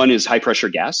 One is high-pressure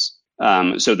gas.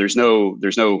 So there's no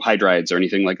hydrides or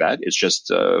anything like that. It's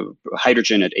just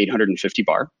hydrogen at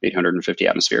 850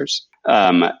 atmospheres.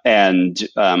 And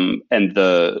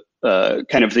the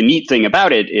kind of the neat thing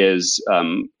about it is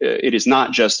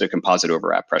not just a composite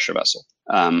overwrap pressure vessel.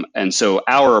 And so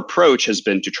our approach has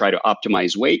been to try to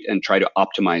optimize weight and try to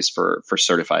optimize for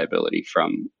certifiability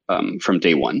from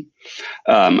day one.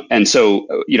 And so,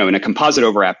 in a composite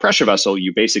overwrap pressure vessel,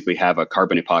 you basically have a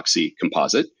carbon epoxy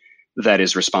composite that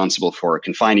is responsible for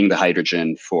confining the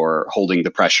hydrogen, for holding the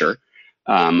pressure,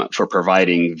 for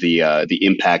providing the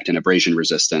impact and abrasion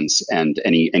resistance, and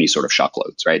any sort of shock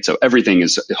loads, right? So everything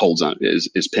is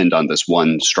pinned on this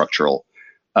one structural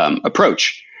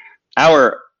approach.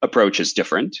 Our approach is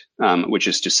different, which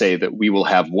is to say that we will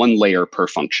have one layer per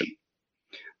function.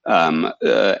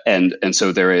 And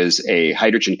so there is a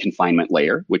hydrogen confinement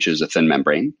layer, which is a thin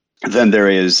membrane. Then there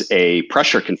is a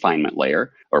pressure confinement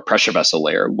layer or pressure vessel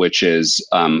layer, which is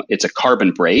it's a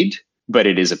carbon braid, but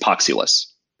it is epoxyless.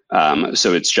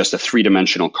 So it's just a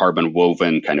three-dimensional carbon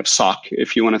woven kind of sock,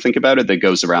 if you want to think about it, that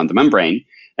goes around the membrane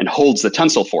and holds the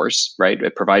tensile force, right?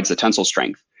 It provides the tensile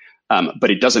strength,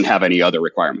 but it doesn't have any other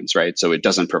requirements, right? So it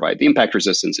doesn't provide the impact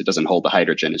resistance. It doesn't hold the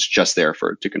hydrogen. It's just there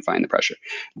to confine the pressure.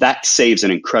 That saves an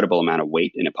incredible amount of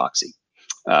weight in epoxy.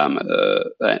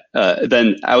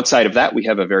 Then outside of that, we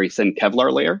have a very thin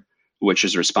Kevlar layer, which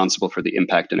is responsible for the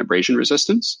impact and abrasion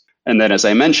resistance. And then, as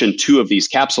I mentioned, two of these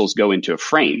capsules go into a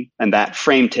frame, and that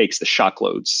frame takes the shock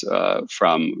loads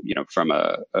from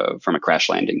a crash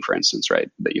landing, for instance, right?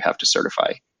 That you have to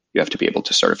certify. You have to be able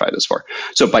to certify this for.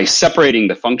 So by separating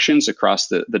the functions across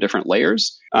the different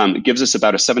layers, it gives us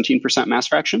about a 17% mass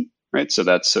fraction, right? So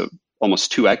that's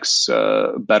almost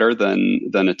 2x better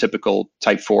than a typical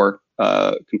Type 4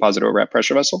 composite overwrap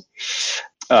pressure vessel.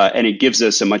 And it gives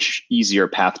us a much easier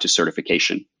path to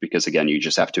certification because, again, you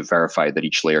just have to verify that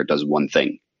each layer does one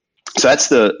thing. So that's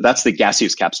the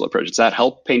gaseous capsule approach. Does that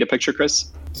help paint a picture, Chris?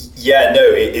 Yeah, no,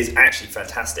 it is actually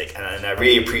fantastic, and I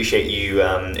really appreciate you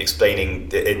explaining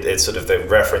it's sort of the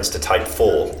reference to Type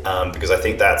 4 because I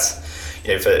think that's,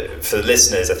 you know, for the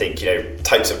listeners, I think, you know,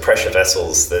 types of pressure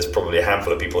vessels, there's probably a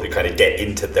handful of people who kind of get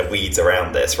into the weeds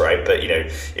around this, right? But, you know,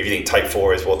 if you think Type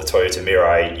 4 is what the Toyota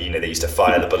Mirai, you know, they used to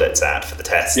fire the bullets at for the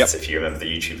tests, yep. If you remember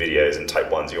the YouTube videos, and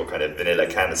Type 1's your kind of vanilla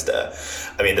canister.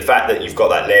 I mean, the fact that you've got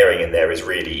that layering in there is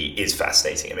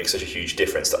fascinating. It makes such a huge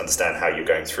difference to understand how you're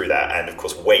going through that. And of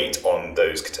course, weight on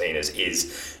those containers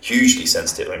is hugely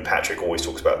sensitive. I mean, Patrick always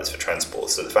talks about this for transport.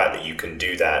 So the fact that you can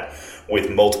do that with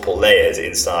multiple layers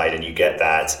inside and you get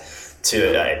that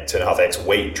 2.5x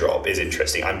weight drop is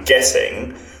interesting. I'm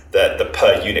guessing that the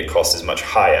per unit cost is much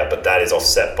higher, but that is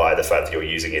offset by the fact that you're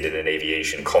using it in an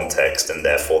aviation context, and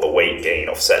therefore the weight gain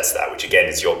offsets that, which again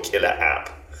is your killer app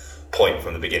point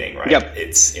from the beginning, right? Yep.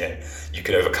 It's, you know, you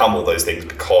can overcome all those things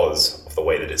because of the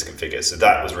way that it's configured. So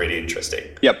that was really interesting.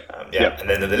 Yep. Yep. And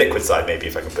then the liquid side, maybe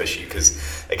if I can push you,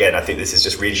 because again, I think this is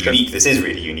just really unique. This is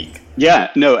really unique.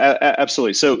 Yeah, no,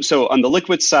 absolutely. So on the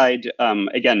liquid side,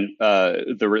 again,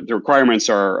 the requirements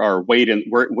are weight and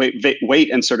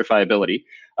certifiability.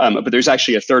 But there's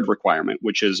actually a third requirement,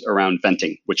 which is around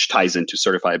venting, which ties into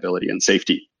certifiability and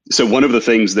safety. So one of the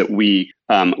things that we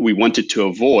wanted to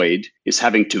avoid is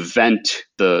having to vent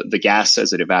the gas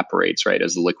as it evaporates, right,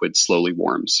 as the liquid slowly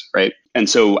warms, right? And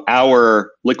so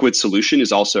our liquid solution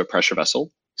is also a pressure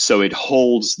vessel. So it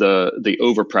holds the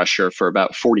overpressure for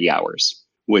about 40 hours,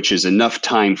 which is enough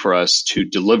time for us to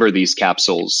deliver these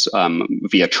capsules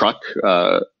via truck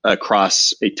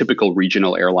across a typical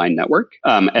regional airline network,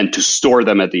 and to store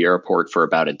them at the airport for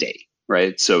about a day.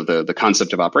 Right. So the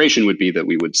concept of operation would be that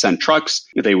we would send trucks.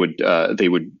 They would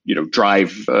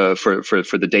drive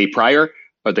for the day prior,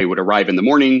 or they would arrive in the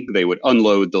morning. They would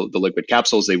unload the liquid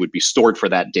capsules. They would be stored for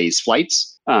that day's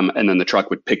flights. And then the truck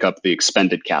would pick up the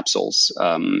expended capsules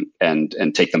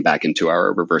and take them back into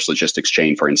our reverse logistics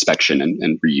chain for inspection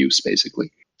and reuse, basically.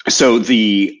 So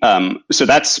so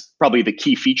that's probably the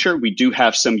key feature. We do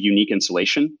have some unique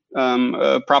insulation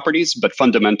properties, but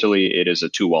fundamentally it is a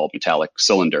 2-wall metallic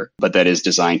cylinder, but that is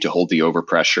designed to hold the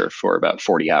overpressure for about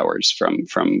 40 hours from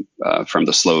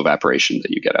the slow evaporation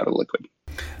that you get out of the liquid.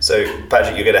 So,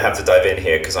 Patrick, you're going to have to dive in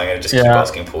here because I'm going to just keep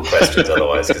asking Paul questions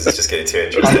otherwise, because it's just getting too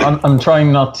interesting. I'm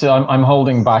trying not to. I'm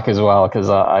holding back as well because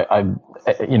I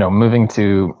moving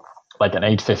to like an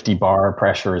 850 bar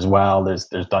pressure as well. There's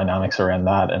dynamics around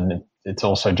that, and it's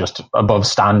also just above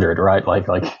standard, right? Like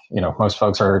most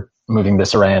folks are moving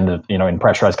this around. In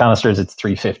pressurized canisters, it's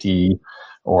 350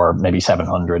 or maybe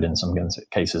 700 in some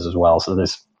cases as well. So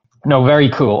there's very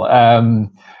cool.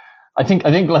 I think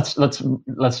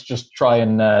let's just try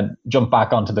and jump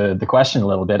back onto the question a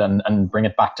little bit and bring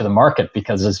it back to the market,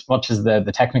 because as much as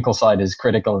the technical side is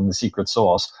critical in the secret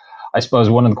sauce, I suppose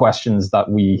one of the questions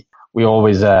that we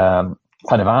always kind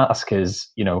of ask is,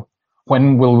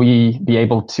 when will we be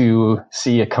able to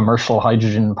see a commercial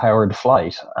hydrogen powered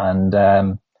flight? And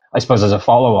I suppose as a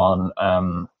follow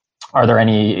on, are there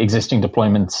any existing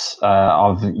deployments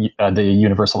of the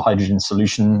universal hydrogen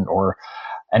solution, or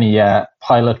any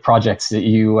pilot projects that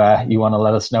you want to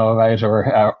let us know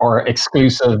about, or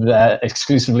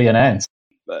exclusively announced?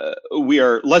 We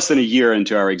are less than a year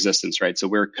into our existence, right? So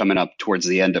we're coming up towards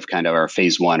the end of kind of our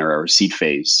phase 1 or our seed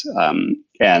phase.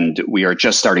 And we are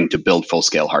just starting to build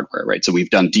full-scale hardware, right? So we've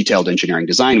done detailed engineering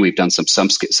design. We've done some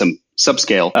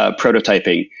subscale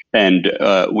prototyping. And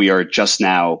we are just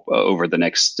now, over the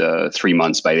next 3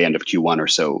 months, by the end of Q1 or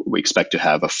so, we expect to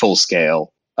have a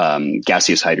full-scale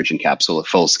gaseous hydrogen capsule, a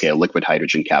full-scale liquid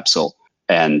hydrogen capsule,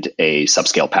 and a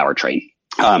subscale powertrain.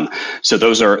 So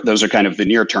those are kind of the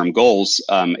near-term goals.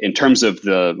 In terms of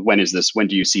when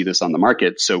do you see this on the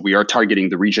market? So we are targeting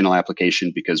the regional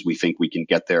application because we think we can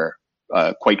get there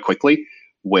quite quickly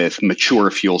with mature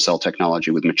fuel cell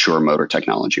technology, with mature motor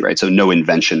technology, right? So no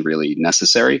invention really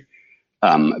necessary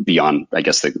beyond, I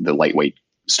guess, the lightweight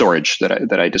storage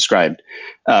that I described.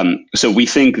 So we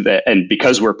think that, and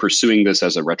because we're pursuing this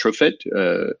as a retrofit,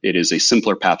 it is a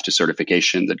simpler path to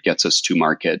certification that gets us to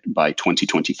market by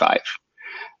 2025.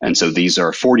 And so these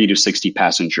are 40 to 60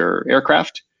 passenger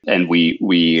aircraft, and we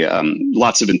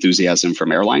lots of enthusiasm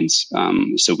from airlines.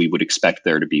 So we would expect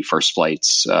there to be first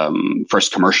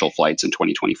commercial flights in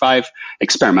 2025.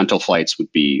 Experimental flights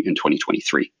would be in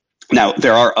 2023. Now,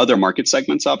 there are other market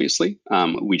segments, obviously.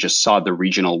 We just saw the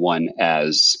regional one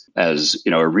as a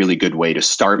really good way to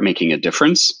start making a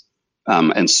difference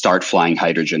and start flying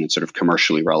hydrogen at sort of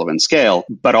commercially relevant scale,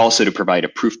 but also to provide a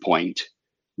proof point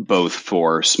both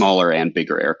for smaller and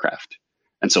bigger aircraft.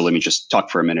 And so let me just talk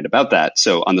for a minute about that.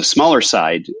 So on the smaller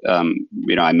side,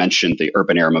 I mentioned the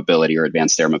urban air mobility or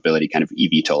advanced air mobility kind of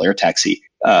eVTOL air taxi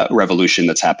revolution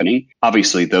that's happening.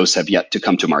 Obviously, those have yet to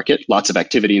come to market. Lots of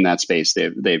activity in that space.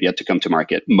 They've yet to come to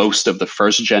market. Most of the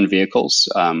first gen vehicles,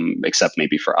 except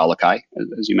maybe for Alakai,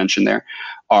 as you mentioned there,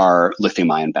 are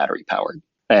lithium-ion battery powered.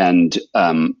 And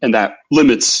that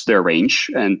limits their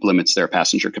range and limits their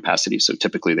passenger capacity. So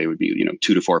typically they would be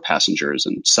 2 to 4 passengers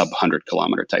and sub 100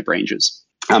 kilometer type ranges.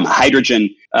 Hydrogen,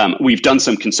 we've done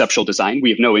some conceptual design. We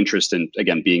have no interest in,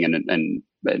 again, being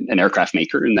an aircraft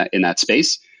maker in that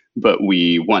space, but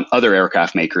we want other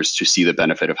aircraft makers to see the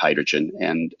benefit of hydrogen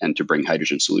and to bring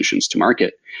hydrogen solutions to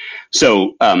market.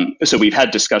 So we've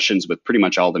had discussions with pretty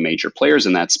much all the major players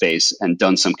in that space and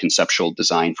done some conceptual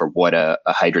design for what a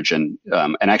hydrogen,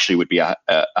 and actually would be a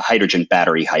hydrogen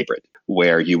battery hybrid,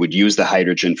 where you would use the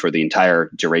hydrogen for the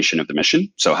entire duration of the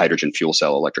mission. So hydrogen fuel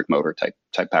cell electric motor type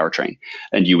powertrain.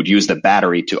 And you would use the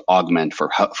battery to augment for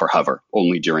hover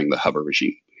only during the hover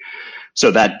regime.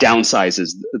 So that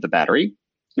downsizes the battery.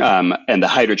 And the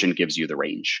hydrogen gives you the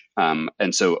range.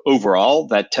 And so overall,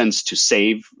 that tends to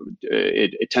save,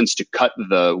 it tends to cut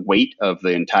the weight of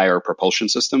the entire propulsion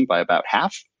system by about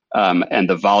half. And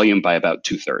the volume by about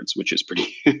 2/3, which is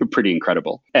pretty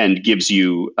incredible, and gives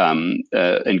you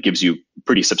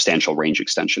pretty substantial range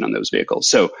extension on those vehicles.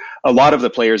 So a lot of the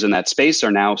players in that space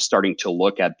are now starting to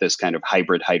look at this kind of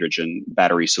hybrid hydrogen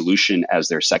battery solution as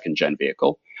their second gen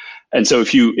vehicle. And so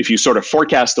if you sort of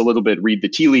forecast a little bit, read the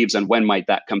tea leaves on when might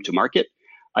that come to market,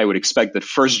 I would expect that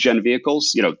first gen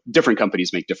vehicles, different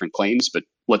companies make different claims, but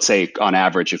let's say on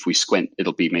average, if we squint,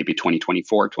 it'll be maybe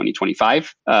 2024,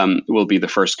 2025 will be the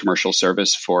first commercial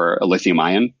service for a lithium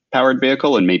ion powered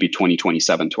vehicle, and maybe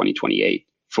 2027, 2028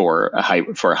 for a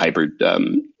hybrid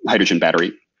hydrogen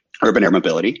battery urban air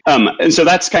mobility. And so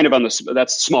that's kind of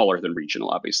that's smaller than regional,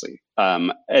 obviously.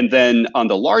 And then on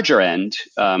the larger end,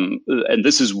 and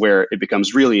this is where it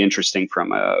becomes really interesting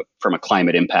from a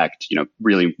climate impact,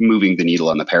 really moving the needle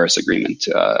on the Paris Agreement,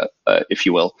 if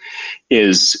you will,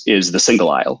 is the single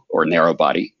aisle or narrow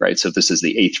body, right? So this is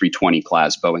the A320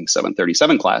 class, Boeing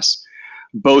 737 class.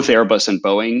 Both Airbus and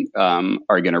Boeing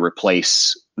are going to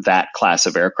replace that class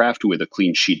of aircraft with a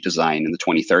clean sheet design in the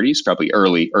 2030s, probably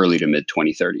early to mid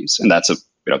 2030s, and that's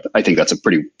I think that's a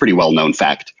pretty well known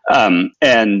fact.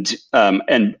 And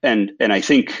I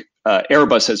think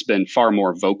Airbus has been far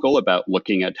more vocal about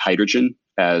looking at hydrogen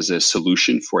as a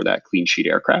solution for that clean sheet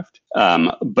aircraft.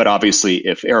 But obviously,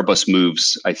 if Airbus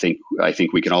moves, I think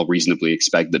we can all reasonably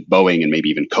expect that Boeing and maybe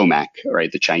even Comac,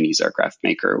 right, the Chinese aircraft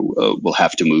maker, will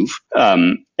have to move.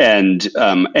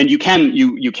 And you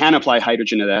can apply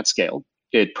hydrogen at that scale.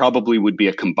 It probably would be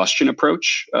a combustion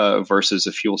approach versus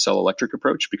a fuel cell electric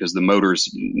approach, because the motors,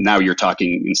 now you're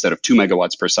talking, instead of 2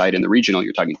 megawatts per site in the regional,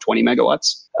 you're talking 20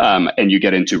 megawatts. And you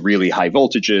get into really high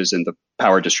voltages and the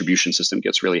power distribution system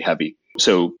gets really heavy.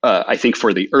 So I think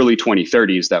for the early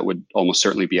 2030s, that would almost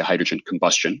certainly be a hydrogen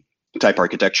combustion type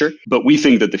architecture. But we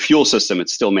think that the fuel system, it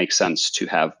still makes sense to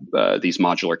have these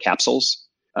modular capsules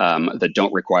that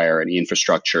don't require any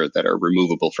infrastructure, that are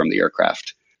removable from the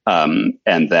aircraft.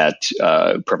 And that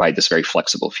provide this very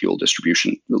flexible fuel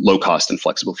distribution, low cost and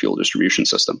flexible fuel distribution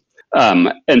system.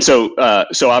 And so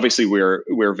obviously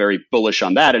we're very bullish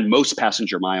on that. And most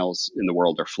passenger miles in the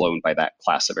world are flown by that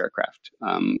class of aircraft.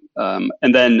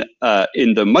 And then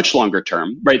in the much longer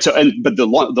term, right? But the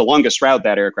longest route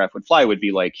that aircraft would fly would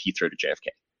be like Heathrow to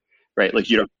JFK, right? Like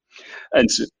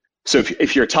So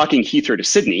if you're talking Heathrow to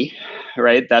Sydney,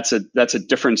 right, that's a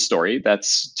different story.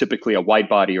 That's typically a wide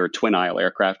body or twin aisle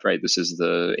aircraft, right? This is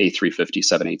the A350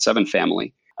 787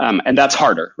 family. And that's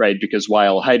harder, right? Because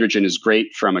while hydrogen is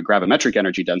great from a gravimetric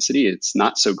energy density, it's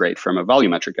not so great from a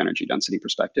volumetric energy density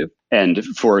perspective. And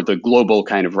for the global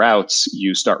kind of routes,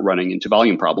 you start running into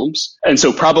volume problems. And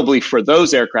so probably for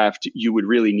those aircraft, you would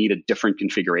really need a different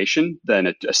configuration than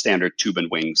a standard tube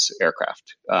and wings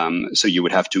aircraft. So you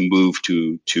would have to move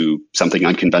to something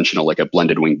unconventional, like a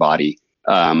blended wing body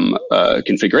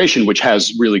configuration, which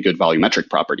has really good volumetric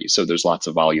properties. So there's lots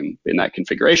of volume in that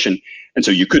configuration. And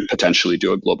so you could potentially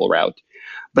do a global route.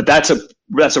 But that's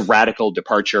a radical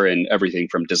departure in everything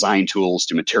from design tools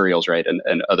to materials, right,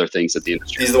 and other things that the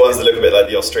industry. These are the ones that look a bit like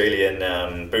the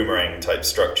Australian boomerang type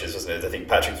structures, wasn't it? I think,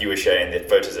 Patrick, you were sharing the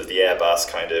photos of the Airbus,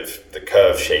 kind of the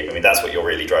curve shape. I mean, that's what you're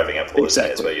really driving at for, isn't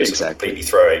it? It's where you're sort of completely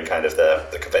throwing kind of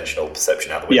the conventional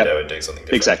perception out the window and doing something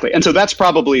different. Exactly. And so that's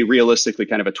probably realistically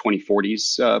kind of a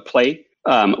 2040s play.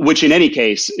 which in any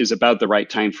case is about the right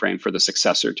time frame for the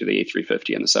successor to the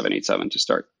A350 and the 787 to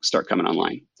start coming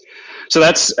online. So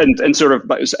that's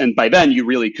and by then you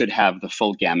really could have the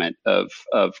full gamut of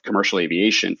commercial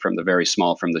aviation, from the very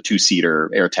small, from the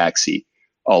 2-seater air taxi,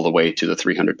 all the way to the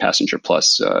 300 passenger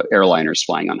plus airliners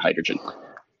flying on hydrogen.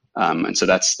 And so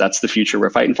that's the future we're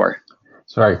fighting for.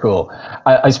 It's very cool.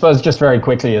 I suppose just very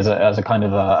quickly as a kind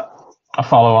of a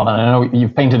follow on, I know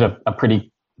you've painted a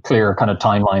pretty clear kind of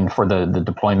timeline for the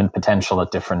deployment potential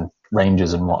at different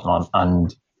ranges and whatnot.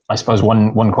 And I suppose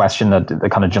one question that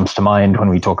kind of jumps to mind when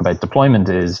we talk about deployment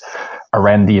is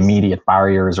around the immediate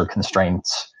barriers or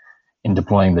constraints in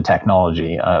deploying the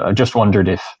technology. I just wondered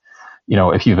if you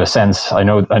have a sense. I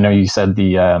know you said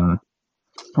the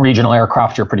regional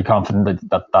aircraft, you're pretty confident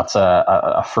that's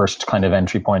a first kind of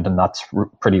entry point, and that's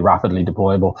pretty rapidly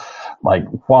deployable. Like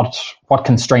what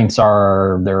constraints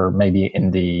are there maybe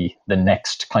in the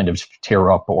next kind of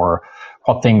tier up, or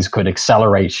what things could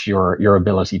accelerate your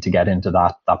ability to get into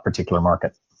that particular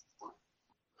market?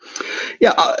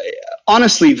 Yeah,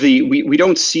 honestly, we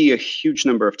don't see a huge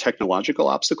number of technological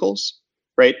obstacles,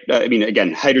 right? I mean,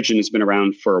 again, hydrogen has been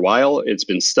around for a while. It's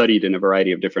been studied in a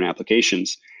variety of different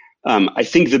applications. I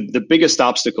think the biggest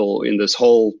obstacle in this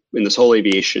whole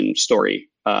aviation story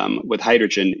with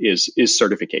hydrogen is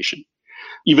certification.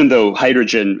 Even though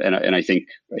hydrogen, and I think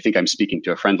I'm speaking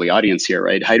to a friendly audience here,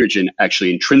 right? Hydrogen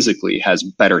actually intrinsically has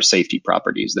better safety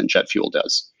properties than jet fuel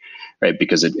does, right?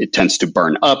 Because it tends to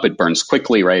burn up, it burns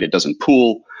quickly, right? It doesn't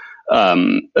pool.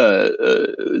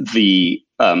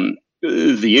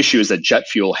 The issue is that jet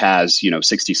fuel has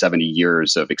 60, 70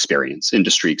 years of experience,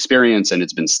 industry experience, and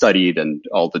it's been studied, and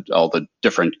all the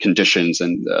different conditions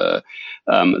and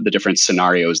the different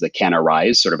scenarios that can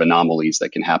arise, sort of anomalies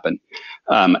that can happen.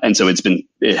 And so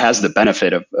it has the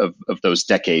benefit of those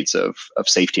decades of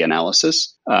safety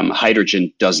analysis.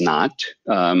 Hydrogen does not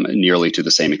nearly to the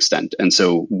same extent. And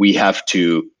so we have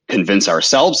to convince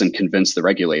ourselves and convince the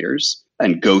regulators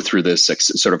and go through this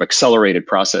sort of accelerated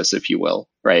process, if you will,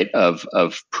 right, of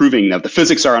proving that the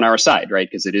physics are on our side, right,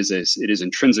 because it is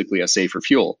intrinsically a safer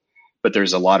fuel, but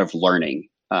there's a lot of learning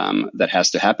that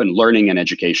has to happen, learning and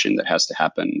education that has to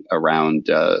happen around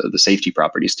the safety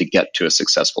properties to get to a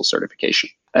successful certification.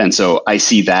 And so I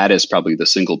see that as probably the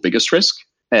single biggest risk.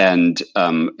 And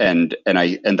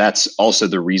that's also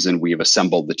the reason we have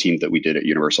assembled the team that we did at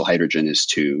Universal Hydrogen is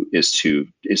to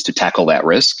tackle that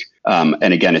risk.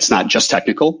 And again, it's not just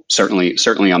technical.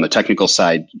 Certainly on the technical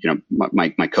side,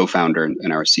 my co-founder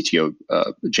and our CTO,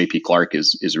 JP Clark,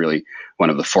 is really one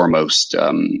of the foremost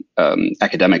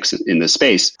academics in this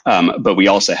space. But we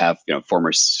also have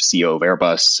former CEO of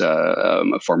Airbus,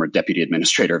 a former deputy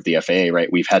administrator of the FAA. Right,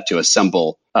 we've had to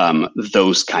assemble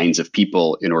those kinds of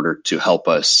people in order to help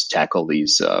us tackle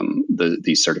these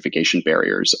certification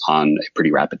barriers on a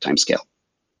pretty rapid timescale.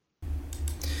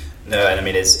 No, and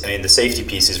the safety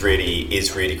piece is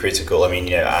really critical. I mean,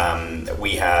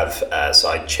 we have, so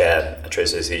I chair a trade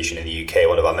association in the UK.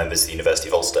 One of our members is the University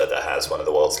of Ulster, that has one of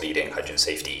the world's leading hydrogen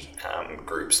safety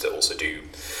groups that also do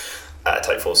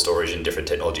Type 4 storage and different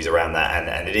technologies around that.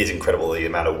 And it is incredible the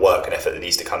amount of work and effort that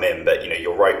needs to come in. But,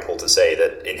 you're right, Paul, to say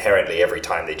that inherently every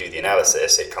time they do the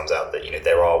analysis, it comes out that,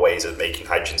 there are ways of making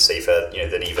hydrogen safer,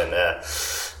 than even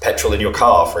petrol in your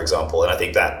car, for example. And I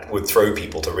think that would throw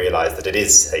people to realize that it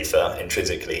is safer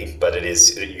intrinsically, but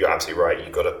you're absolutely right.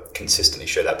 You've got to consistently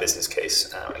show that business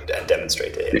case and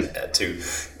demonstrate it to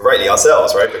rightly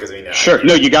ourselves, right? Because sure.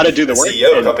 No, you got to do the work.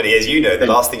 CEO of a company, as you know, the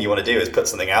last thing you want to do is put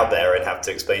something out there and have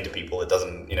to explain to people it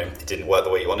doesn't, it didn't work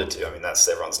the way you wanted to. I mean, that's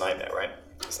everyone's nightmare, right?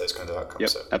 It's those kinds of outcomes. Yep,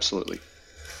 so. Absolutely.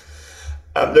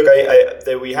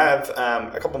 Look, we have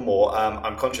a couple more.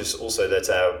 I'm conscious also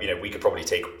that we could probably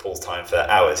take Paul's time for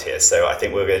hours here, so I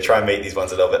think we're going to try and make these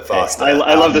ones a little bit faster.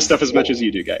 I love this stuff as much as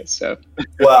you do, guys. So.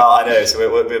 Well, I know. So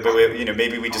we're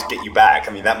maybe we just get you back.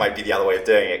 I mean, that might be the other way of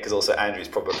doing it, because also Andrew's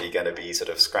probably going to be sort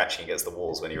of scratching against the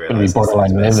walls when you realise. Going to be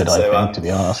borderline livid, I think, to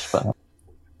be honest. But.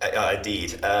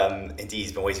 Indeed,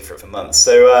 he's been waiting for it for months.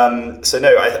 So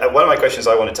one of my questions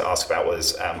I wanted to ask about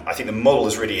was, I think the model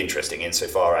is really interesting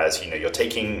insofar as, you're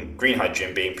taking green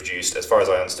hydrogen being produced, as far as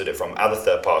I understood it, from other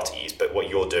third parties, but what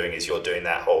you're doing is you're doing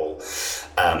that whole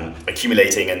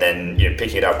accumulating and then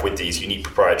picking it up with these unique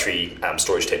proprietary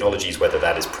storage technologies, whether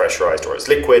that is pressurized or it's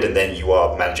liquid, and then you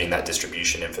are managing that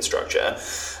distribution infrastructure.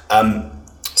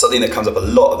 Something that comes up a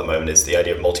lot at the moment is the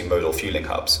idea of multimodal fueling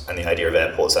hubs, and the idea of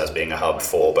airports as being a hub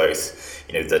for both,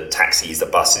 the taxis, the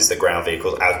buses, the ground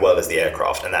vehicles, as well as the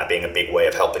aircraft, and that being a big way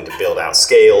of helping to build out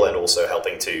scale and also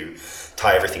helping to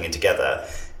tie everything in together.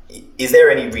 Is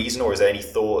there any reason, or is there any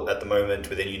thought at the moment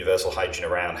within Universal Hydrogen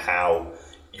around how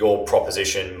your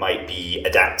proposition might be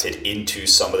adapted into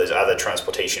some of those other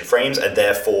transportation frames, and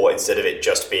therefore instead of it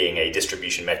just being a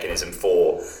distribution mechanism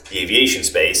for the aviation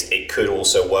space, it could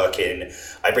also work in,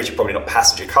 I appreciate probably not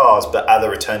passenger cars, but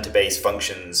other return to base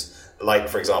functions, like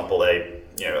for example a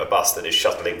bus that is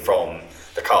shuttling from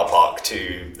the car park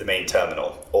to the main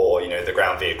terminal, or the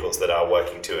ground vehicles that are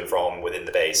working to and from within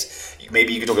the base.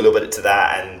 Maybe you could talk a little bit to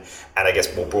that, and I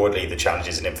guess more broadly the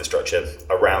challenges in infrastructure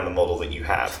around the model that you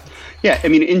have. Yeah, I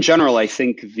mean, in general, I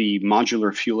think the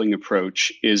modular fueling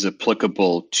approach is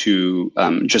applicable to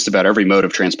just about every mode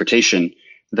of transportation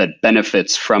that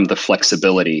benefits from the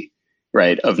flexibility,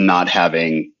 right, of not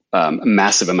having a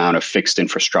massive amount of fixed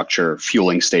infrastructure,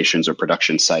 fueling stations or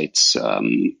production sites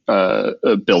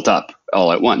built up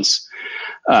all at once.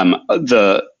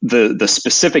 The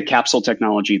specific capsule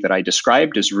technology that I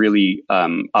described is really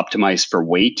optimized for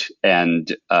weight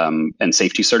and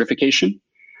safety certification.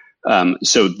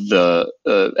 So those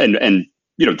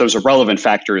are relevant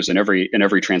factors in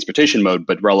every transportation mode,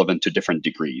 but relevant to different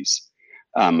degrees.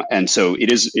 And so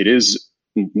it is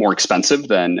more expensive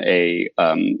than a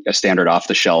standard off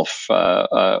the shelf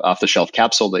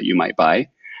capsule that you might buy,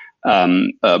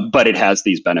 but it has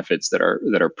these benefits that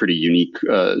are pretty unique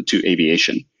to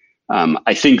aviation.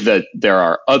 I think that there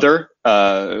are other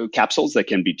capsules that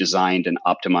can be designed and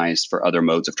optimized for other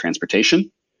modes of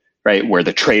transportation, right? Where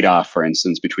the trade-off, for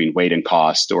instance, between weight and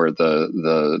cost, or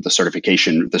the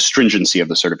certification, the stringency of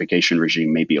the certification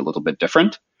regime may be a little bit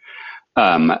different.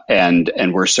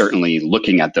 And we're certainly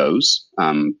looking at those.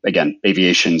 Again,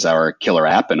 aviation's our killer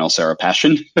app and also our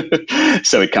passion,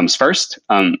 so it comes first.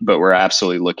 But we're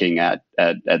absolutely looking at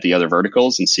the other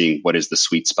verticals and seeing what is the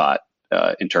sweet spot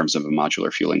in terms of a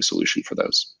modular fueling solution for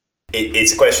those.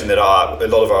 It's a question that a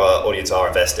lot of our audience are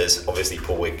investors. Obviously,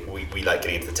 Paul, we like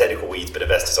getting into the technical weeds, but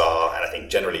investors are, and I think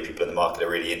generally people in the market are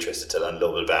really interested to learn a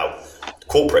little bit about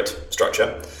corporate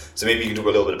structure. So maybe you can talk a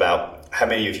little bit about how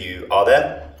many of you are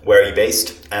there, where are you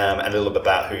based, and a little bit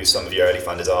about who some of your early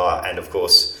funders are, and of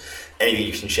course, anything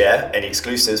you can share, any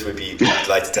exclusives would be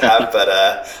delighted to have, but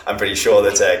I'm pretty sure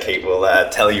that Kate will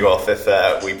tell you off if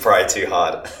we pry too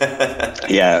hard.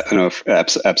 Yeah, no,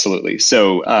 absolutely.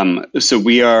 So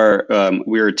we are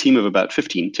a team of about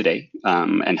 15 today,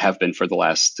 and have been for the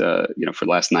last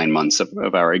 9 months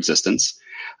of our existence.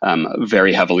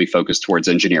 Very heavily focused towards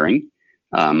engineering.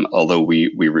 Although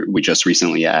we just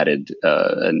recently added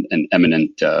an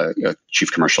eminent chief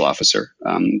commercial officer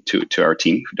to our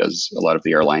team who does a lot of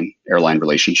the airline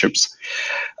relationships.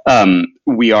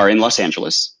 We are in Los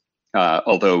Angeles,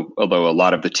 although a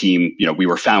lot of the team, we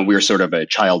were sort of a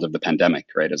child of the pandemic,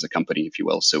 right, as a company, if you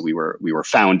will. So we were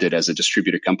founded as a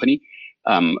distributed company.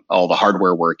 All the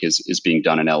hardware work is being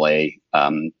done in LA.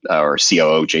 Our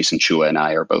COO, Jason Chua, and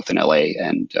I are both in LA,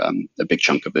 and a big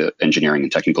chunk of the engineering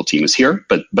and technical team is here,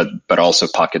 but also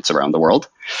pockets around the world.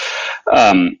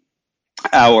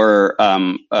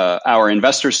 Our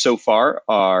investors so far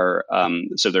are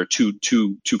so there are two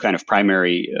kind of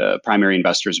primary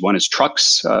investors. One is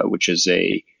Trucks, which is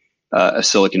a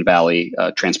Silicon Valley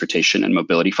transportation and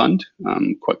mobility fund,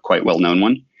 quite well known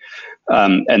one.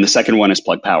 And the second one is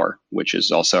Plug Power, which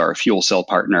is also our fuel cell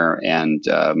partner and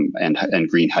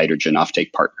green hydrogen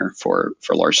offtake partner for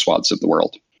large swaths of the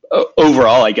world.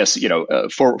 Overall, I guess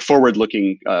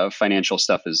forward-looking financial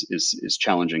stuff is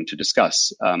challenging to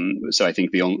discuss. So I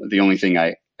think the only thing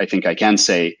I think I can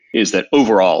say is that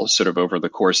overall, sort of over the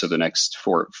course of the next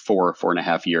four and a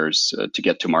half years to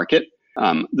get to market,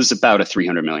 this is about a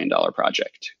 $300 million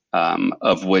project.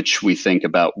 Of which we think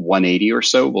about 180 or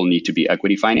so will need to be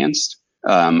equity financed,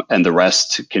 and the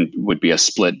rest would be a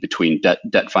split between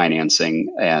debt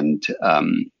financing and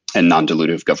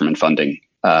non-dilutive government funding.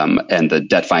 And the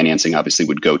debt financing obviously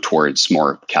would go towards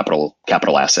more capital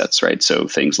assets, right? So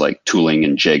things like tooling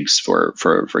and jigs for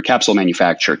capsule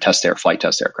manufacture, flight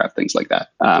test aircraft, things like that.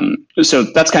 So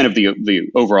that's kind of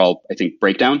the overall, I think,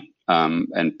 breakdown.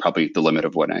 And probably the limit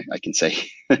of what I can say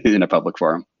in a public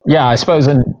forum. Yeah, I suppose,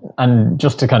 and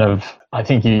just to kind of, I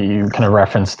think you kind of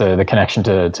referenced the connection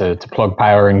to Plug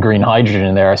Power and green hydrogen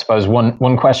in there. I suppose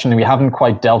one question we haven't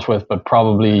quite dealt with, but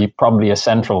probably a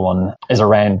central one, is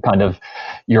around kind of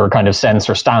your kind of sense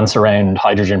or stance around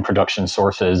hydrogen production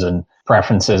sources and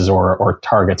preferences or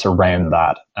targets around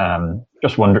that.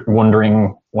 Just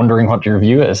wondering what your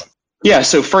view is. Yeah.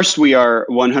 So first, we are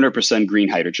 100% green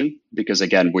hydrogen because,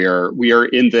 again, we are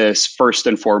in this first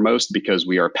and foremost because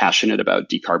we are passionate about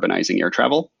decarbonizing air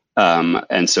travel,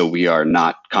 and so we are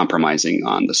not compromising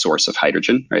on the source of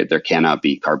hydrogen. Right? There cannot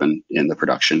be carbon in the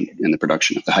production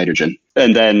of the hydrogen.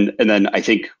 And then I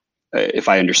think if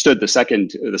I understood the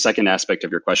second aspect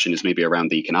of your question is maybe around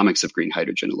the economics of green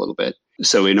hydrogen a little bit.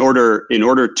 So in order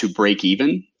to break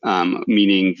even,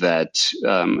 meaning that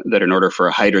in order for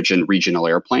a hydrogen regional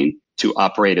airplane to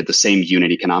operate at the same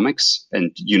unit economics,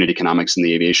 and unit economics in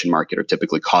the aviation market are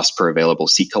typically cost per available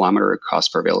seat kilometer or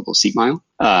cost per available seat mile,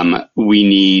 we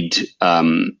need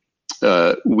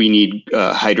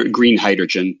green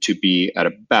hydrogen to be at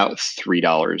about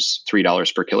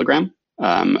 $3 per kilogram.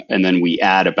 And then we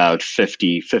add about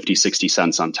 60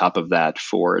 cents on top of that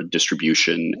for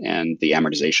distribution and the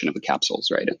amortization of the capsules,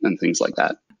 right? And things like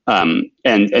that.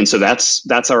 And so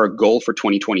that's our goal for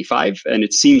 2025. And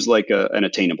it seems like an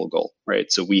attainable goal,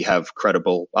 right? So we have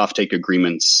credible offtake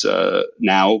agreements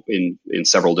now in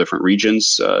several different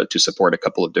regions to support a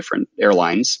couple of different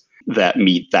airlines that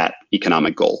meet that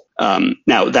economic goal.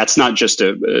 Now, that's not just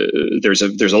there's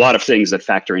a lot of things that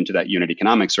factor into that unit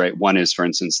economics, right? One is, for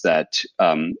instance, that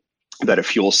a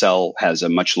fuel cell has a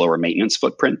much lower maintenance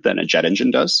footprint than a jet engine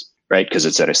does, right? Because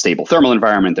it's at a stable thermal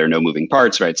environment, there are no moving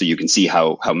parts, right? So you can see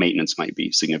how maintenance might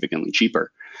be significantly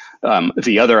cheaper.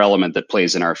 The other element that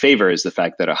plays in our favor is the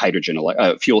fact that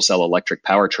a fuel cell electric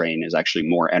powertrain is actually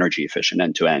more energy efficient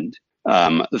end to end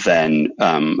than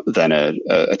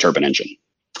a turbine engine.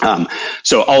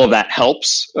 So all of that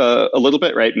helps a little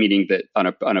bit, right? Meaning that on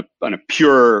a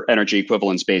pure energy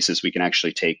equivalence basis, we can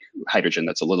actually take hydrogen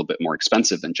that's a little bit more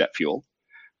expensive than jet fuel,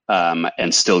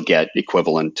 and still get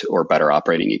equivalent or better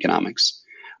operating economics.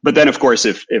 But then, of course,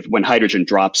 if when hydrogen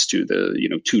drops to the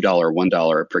 $2,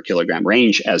 $1 per kilogram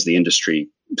range, as the industry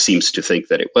seems to think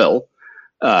that it will,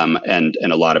 and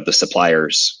a lot of the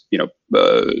suppliers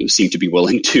seem to be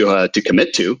willing to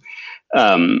commit to.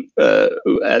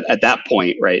 At that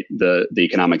point, right, the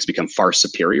economics become far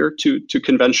superior to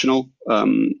conventional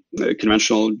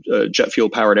jet fuel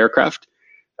powered aircraft,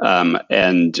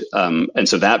 and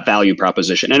so that value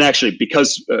proposition, and actually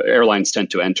because airlines tend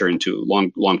to enter into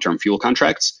long-term fuel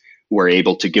contracts, we're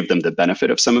able to give them the benefit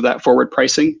of some of that forward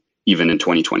pricing even in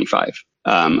 2025.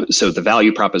 So the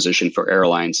value proposition for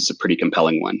airlines is a pretty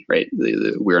compelling one, right?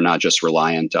 We're not just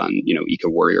reliant on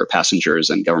eco-warrior passengers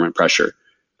and government pressure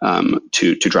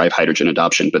to drive hydrogen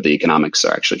adoption, but the economics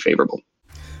are actually favorable.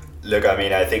 Look, I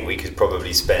mean, I think we could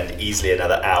probably spend easily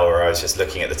another hour. I was just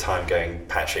looking at the time going,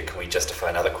 Patrick, can we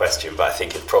justify another question? But I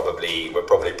think we're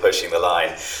probably pushing the line.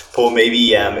 Paul,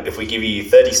 maybe if we give you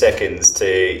 30 seconds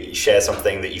to share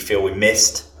something that you feel we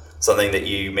missed, something that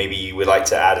you would like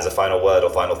to add as a final word or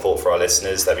final thought for our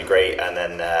listeners, that'd be great. And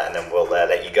then we'll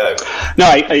let you go.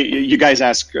 No, you guys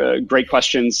ask great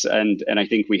questions, and I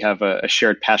think we have a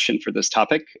shared passion for this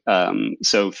topic.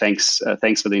 So thanks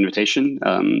for the invitation.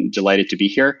 Delighted to be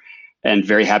here, and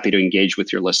very happy to engage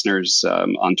with your listeners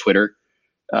on Twitter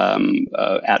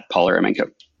at Paul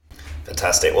Eremenko.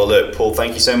 Fantastic. Well, look, Paul,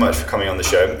 thank you so much for coming on the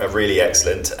show. Really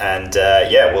excellent. And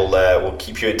we'll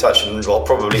keep you in touch, and we'll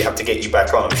probably have to get you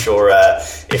back on. I'm sure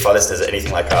if our listeners are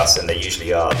anything like us, and they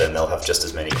usually are, then they'll have just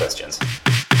as many questions.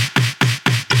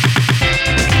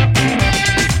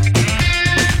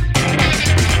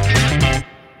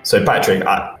 So, Patrick,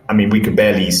 I mean, we could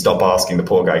barely stop asking the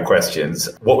poor guy questions.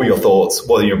 What were your thoughts?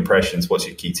 What are your impressions? What's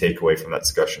your key takeaway from that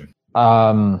discussion?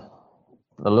 A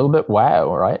little bit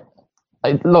wow, right?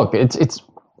 Look, it's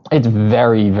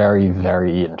very, very,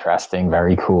 very interesting,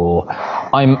 very cool.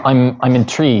 I'm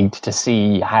intrigued to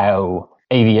see how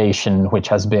aviation, which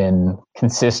has been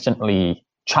consistently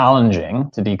challenging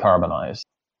to decarbonize,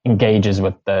 engages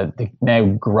with the now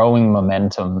growing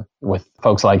momentum with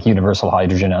folks like Universal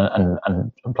Hydrogen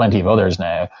and plenty of others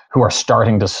now who are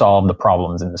starting to solve the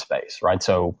problems in the space, right?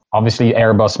 So obviously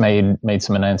Airbus made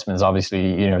some announcements.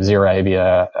 Obviously,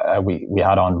 ZeroAvia we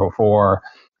had on before.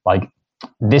 Like,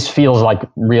 this feels like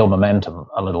real momentum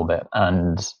a little bit,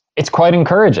 and it's quite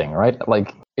encouraging, right?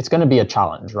 Like, it's going to be a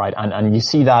challenge, right? And you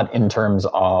see that in terms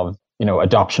of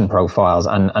adoption profiles,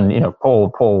 and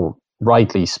Paul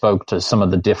rightly spoke to some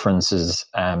of the differences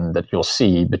that you'll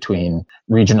see between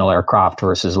regional aircraft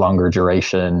versus longer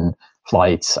duration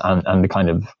flights, and the kind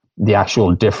of the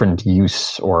actual different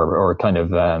use or kind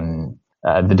of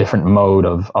the different mode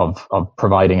of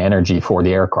providing energy for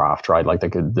the aircraft, right? Like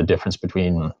the difference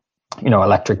between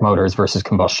electric motors versus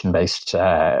combustion based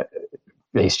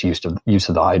use of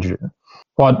the hydrogen.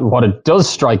 What it does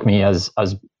strike me as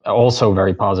also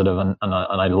very positive, and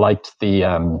I liked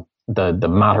the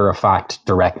matter of fact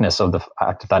directness of the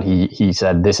fact that he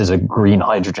said this is a green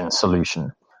hydrogen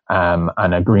solution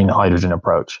and a green hydrogen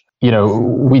approach.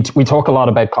 We talk a lot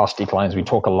about cost declines. We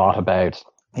talk a lot about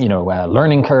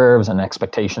learning curves and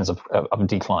expectations of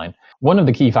decline. One of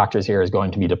the key factors here is going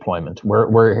to be deployment.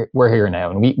 We're here now,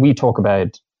 and we talk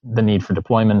about the need for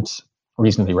deployment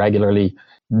reasonably regularly.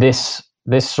 This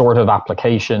sort of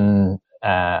application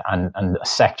and a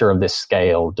sector of this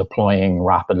scale deploying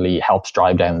rapidly helps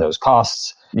drive down those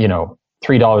costs.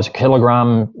 $3 a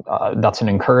kilogram, that's an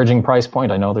encouraging price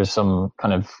point. I know there's some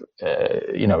kind of,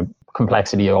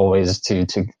 complexity always to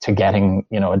getting,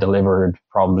 a delivered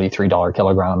probably $3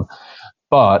 kilogram.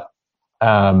 But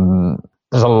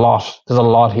there's a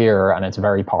lot here, and it's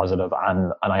very positive.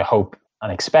 And I hope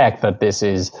and expect that this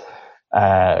is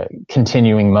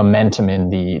continuing momentum in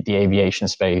the aviation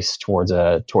space towards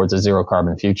a zero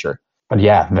carbon future. But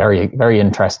yeah, very, very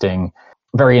interesting.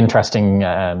 Very interesting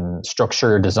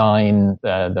structure, design,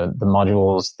 the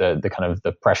modules, the kind of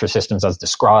the pressure systems as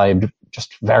described,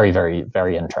 just very, very,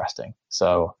 very interesting.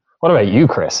 So what about you,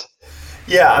 Chris?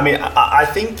 Yeah, I mean, I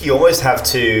think you almost have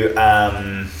to,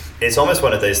 it's almost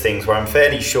one of those things where I'm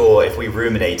fairly sure if we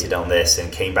ruminated on this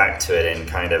and came back to it in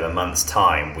kind of a month's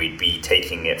time, we'd be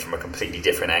taking it from a completely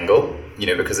different angle,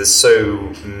 because there's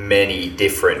so many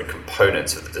different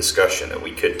components of the discussion that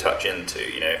we could touch into,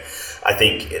 I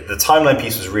think the timeline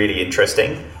piece was really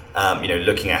interesting,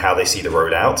 looking at how they see the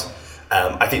rollout.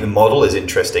 I think the model is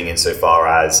interesting insofar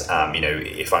as,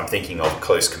 if I'm thinking of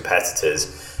close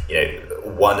competitors,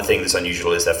 one of the things that's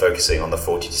unusual is they're focusing on the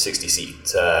 40 to 60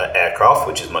 seat aircraft,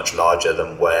 which is much larger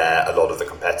than where a lot of the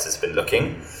competitors have been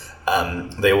looking.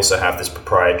 They also have this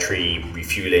proprietary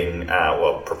refueling,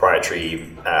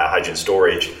 proprietary hydrogen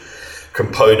storage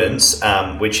components,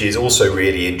 which is also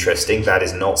really interesting. That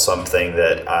is not something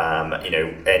that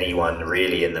anyone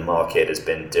really in the market has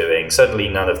been doing. Certainly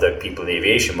none of the people in the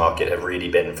aviation market have really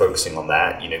been focusing on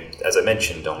that. As I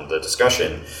mentioned on the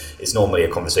discussion, it's normally a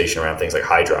conversation around things like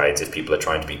hydrides if people are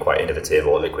trying to be quite innovative,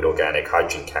 or liquid organic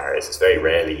hydrogen carriers. It's very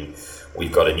rarely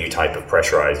we've got a new type of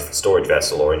pressurized storage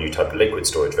vessel or a new type of liquid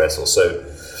storage vessel. So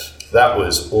that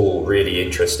was all really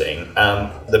interesting.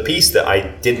 The piece that I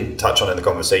didn't touch on in the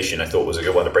conversation, I thought was a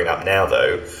good one to bring up now,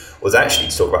 though, was actually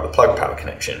to talk about the plug power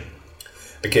connection.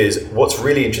 Because what's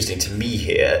really interesting to me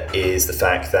here is the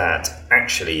fact that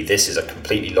actually this is a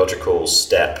completely logical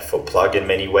step for Plug in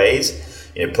many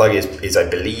ways. Plug is, I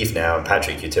believe now, and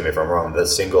Patrick, you tell me if I'm wrong, the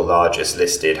single largest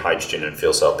listed hydrogen and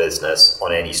fuel cell business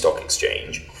on any stock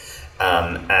exchange.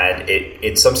 And it,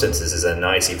 in some senses, is a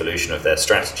nice evolution of their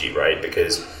strategy, right?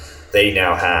 Because they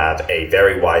now have a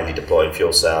very widely deployed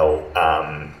fuel cell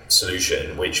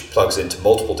solution, which plugs into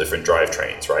multiple different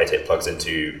drivetrains, right? It plugs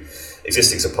into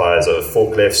existing suppliers of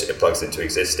forklifts, it plugs into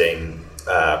existing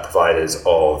providers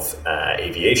of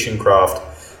aviation craft,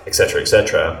 et cetera,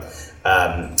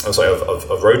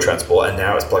 of road transport, and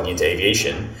now it's plugging into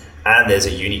aviation. And there's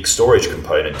a unique storage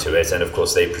component to it. And of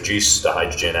course, they produce the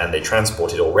hydrogen and they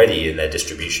transport it already in their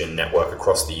distribution network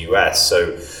across the US.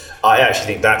 So I actually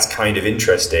think that's kind of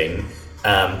interesting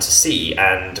to see.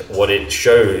 And what it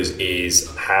shows is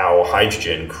how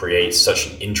hydrogen creates such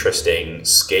an interesting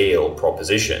scale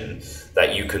proposition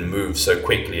that you can move so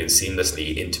quickly and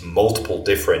seamlessly into multiple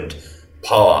different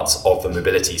parts of the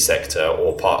mobility sector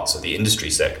or parts of the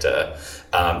industry sector,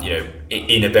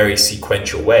 in a very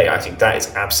sequential way. I think that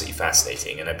is absolutely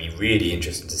fascinating, and I'd be really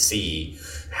interested to see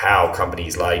how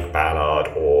companies like Ballard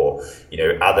or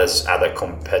other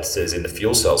competitors in the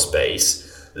fuel cell space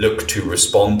look to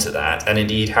respond to that, and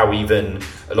indeed how even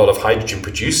a lot of hydrogen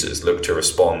producers look to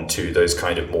respond to those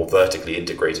kind of more vertically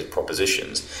integrated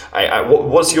propositions.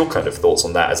 What's your kind of thoughts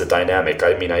on that as a dynamic?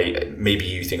 I mean, maybe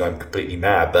you think I'm completely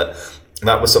mad, but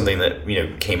that was something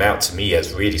that came out to me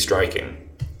as really striking.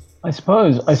 I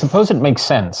suppose it makes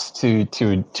sense to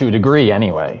a degree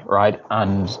anyway, right?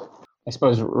 And I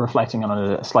suppose reflecting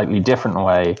on it a slightly different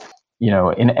way,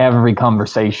 in every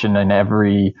conversation, in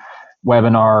every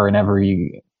webinar, in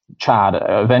every chat,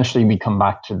 eventually we come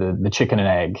back to the chicken and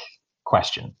egg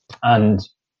question. And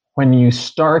when you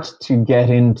start to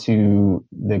get into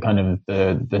the kind of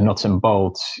the nuts and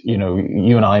bolts,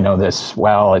 you and I know this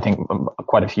well. I think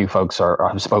quite a few folks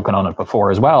have spoken on it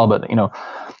before as well. But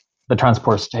the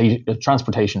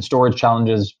transportation storage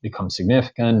challenges become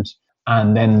significant,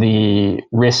 and then the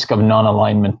risk of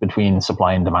non-alignment between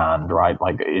supply and demand, right,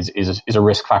 is a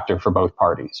risk factor for both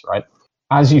parties, right?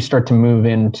 As you start to move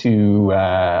into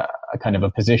a kind of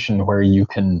a position where you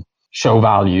can show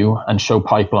value and show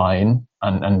pipeline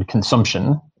and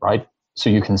consumption, right? So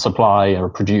you can supply or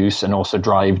produce and also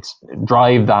drive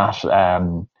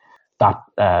that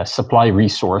supply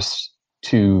resource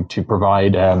to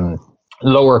provide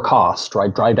lower cost,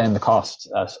 right? Drive down the cost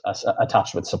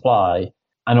attached with supply,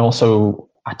 and also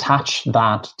attach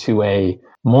that to a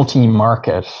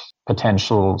multi-market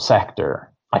potential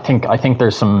sector. I think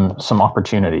there's some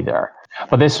opportunity there.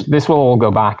 But this will all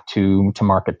go back to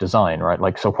market design,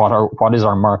 right? So what is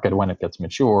our market when it gets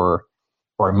mature?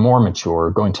 or more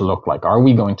mature going to look like? Are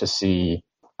we going to see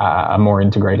a more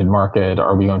integrated market?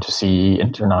 Are we going to see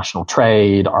international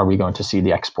trade? Are we going to see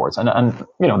the exports? And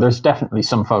there's definitely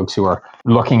some folks who are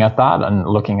looking at that and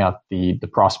looking at the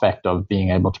prospect of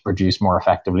being able to produce more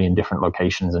effectively in different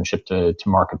locations and ship to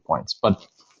market points. But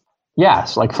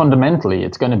yes, like fundamentally,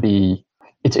 it's going to be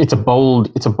it's a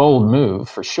bold move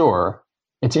for sure.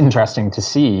 It's interesting to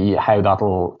see how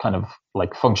that'll kind of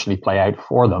like functionally play out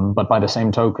for them. But by the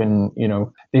same token,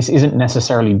 this isn't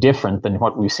necessarily different than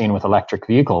what we've seen with electric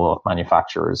vehicle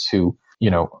manufacturers who,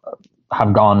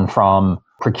 have gone from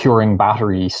procuring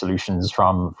battery solutions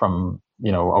from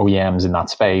OEMs in that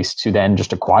space to then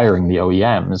just acquiring the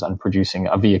OEMs and producing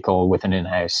a vehicle with an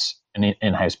in-house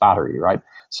battery, right?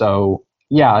 So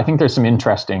yeah, I think there's some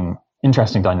interesting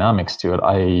dynamics to it.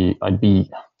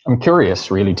 I'm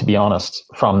curious, really, to be honest,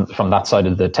 from that side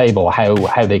of the table,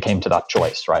 how they came to that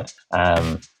choice, right?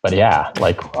 But yeah,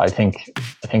 I think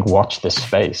watch this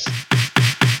space.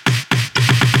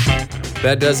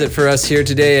 That does it for us here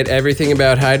today at Everything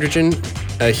About Hydrogen.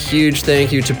 A huge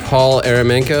thank you to Paul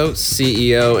Eremenko,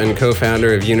 CEO and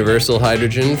co-founder of Universal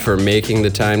Hydrogen, for making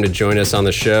the time to join us on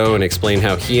the show and explain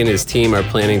how he and his team are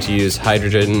planning to use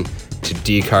hydrogen to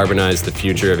decarbonize the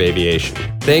future of aviation.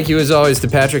 Thank you as always to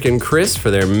Patrick and Chris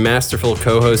for their masterful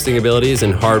co-hosting abilities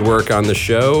and hard work on the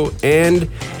show. And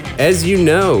as you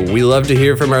know, we love to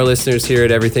hear from our listeners here at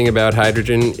Everything About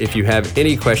Hydrogen. If you have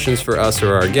any questions for us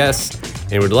or our guests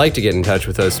and would like to get in touch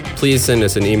with us, please send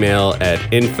us an email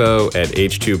at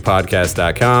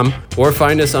info@h2podcast.com or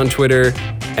find us on Twitter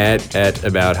at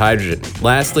About Hydrogen.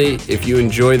 Lastly, if you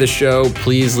enjoy the show,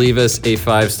 please leave us a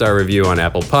 5-star review on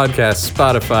Apple Podcasts,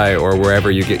 Spotify, or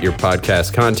wherever you get your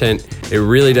podcast content. It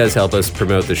really does help us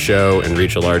promote the show and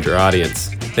reach a larger audience.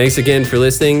 Thanks again for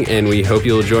listening, and we hope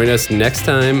you'll join us next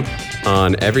time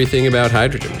on Everything About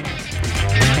Hydrogen.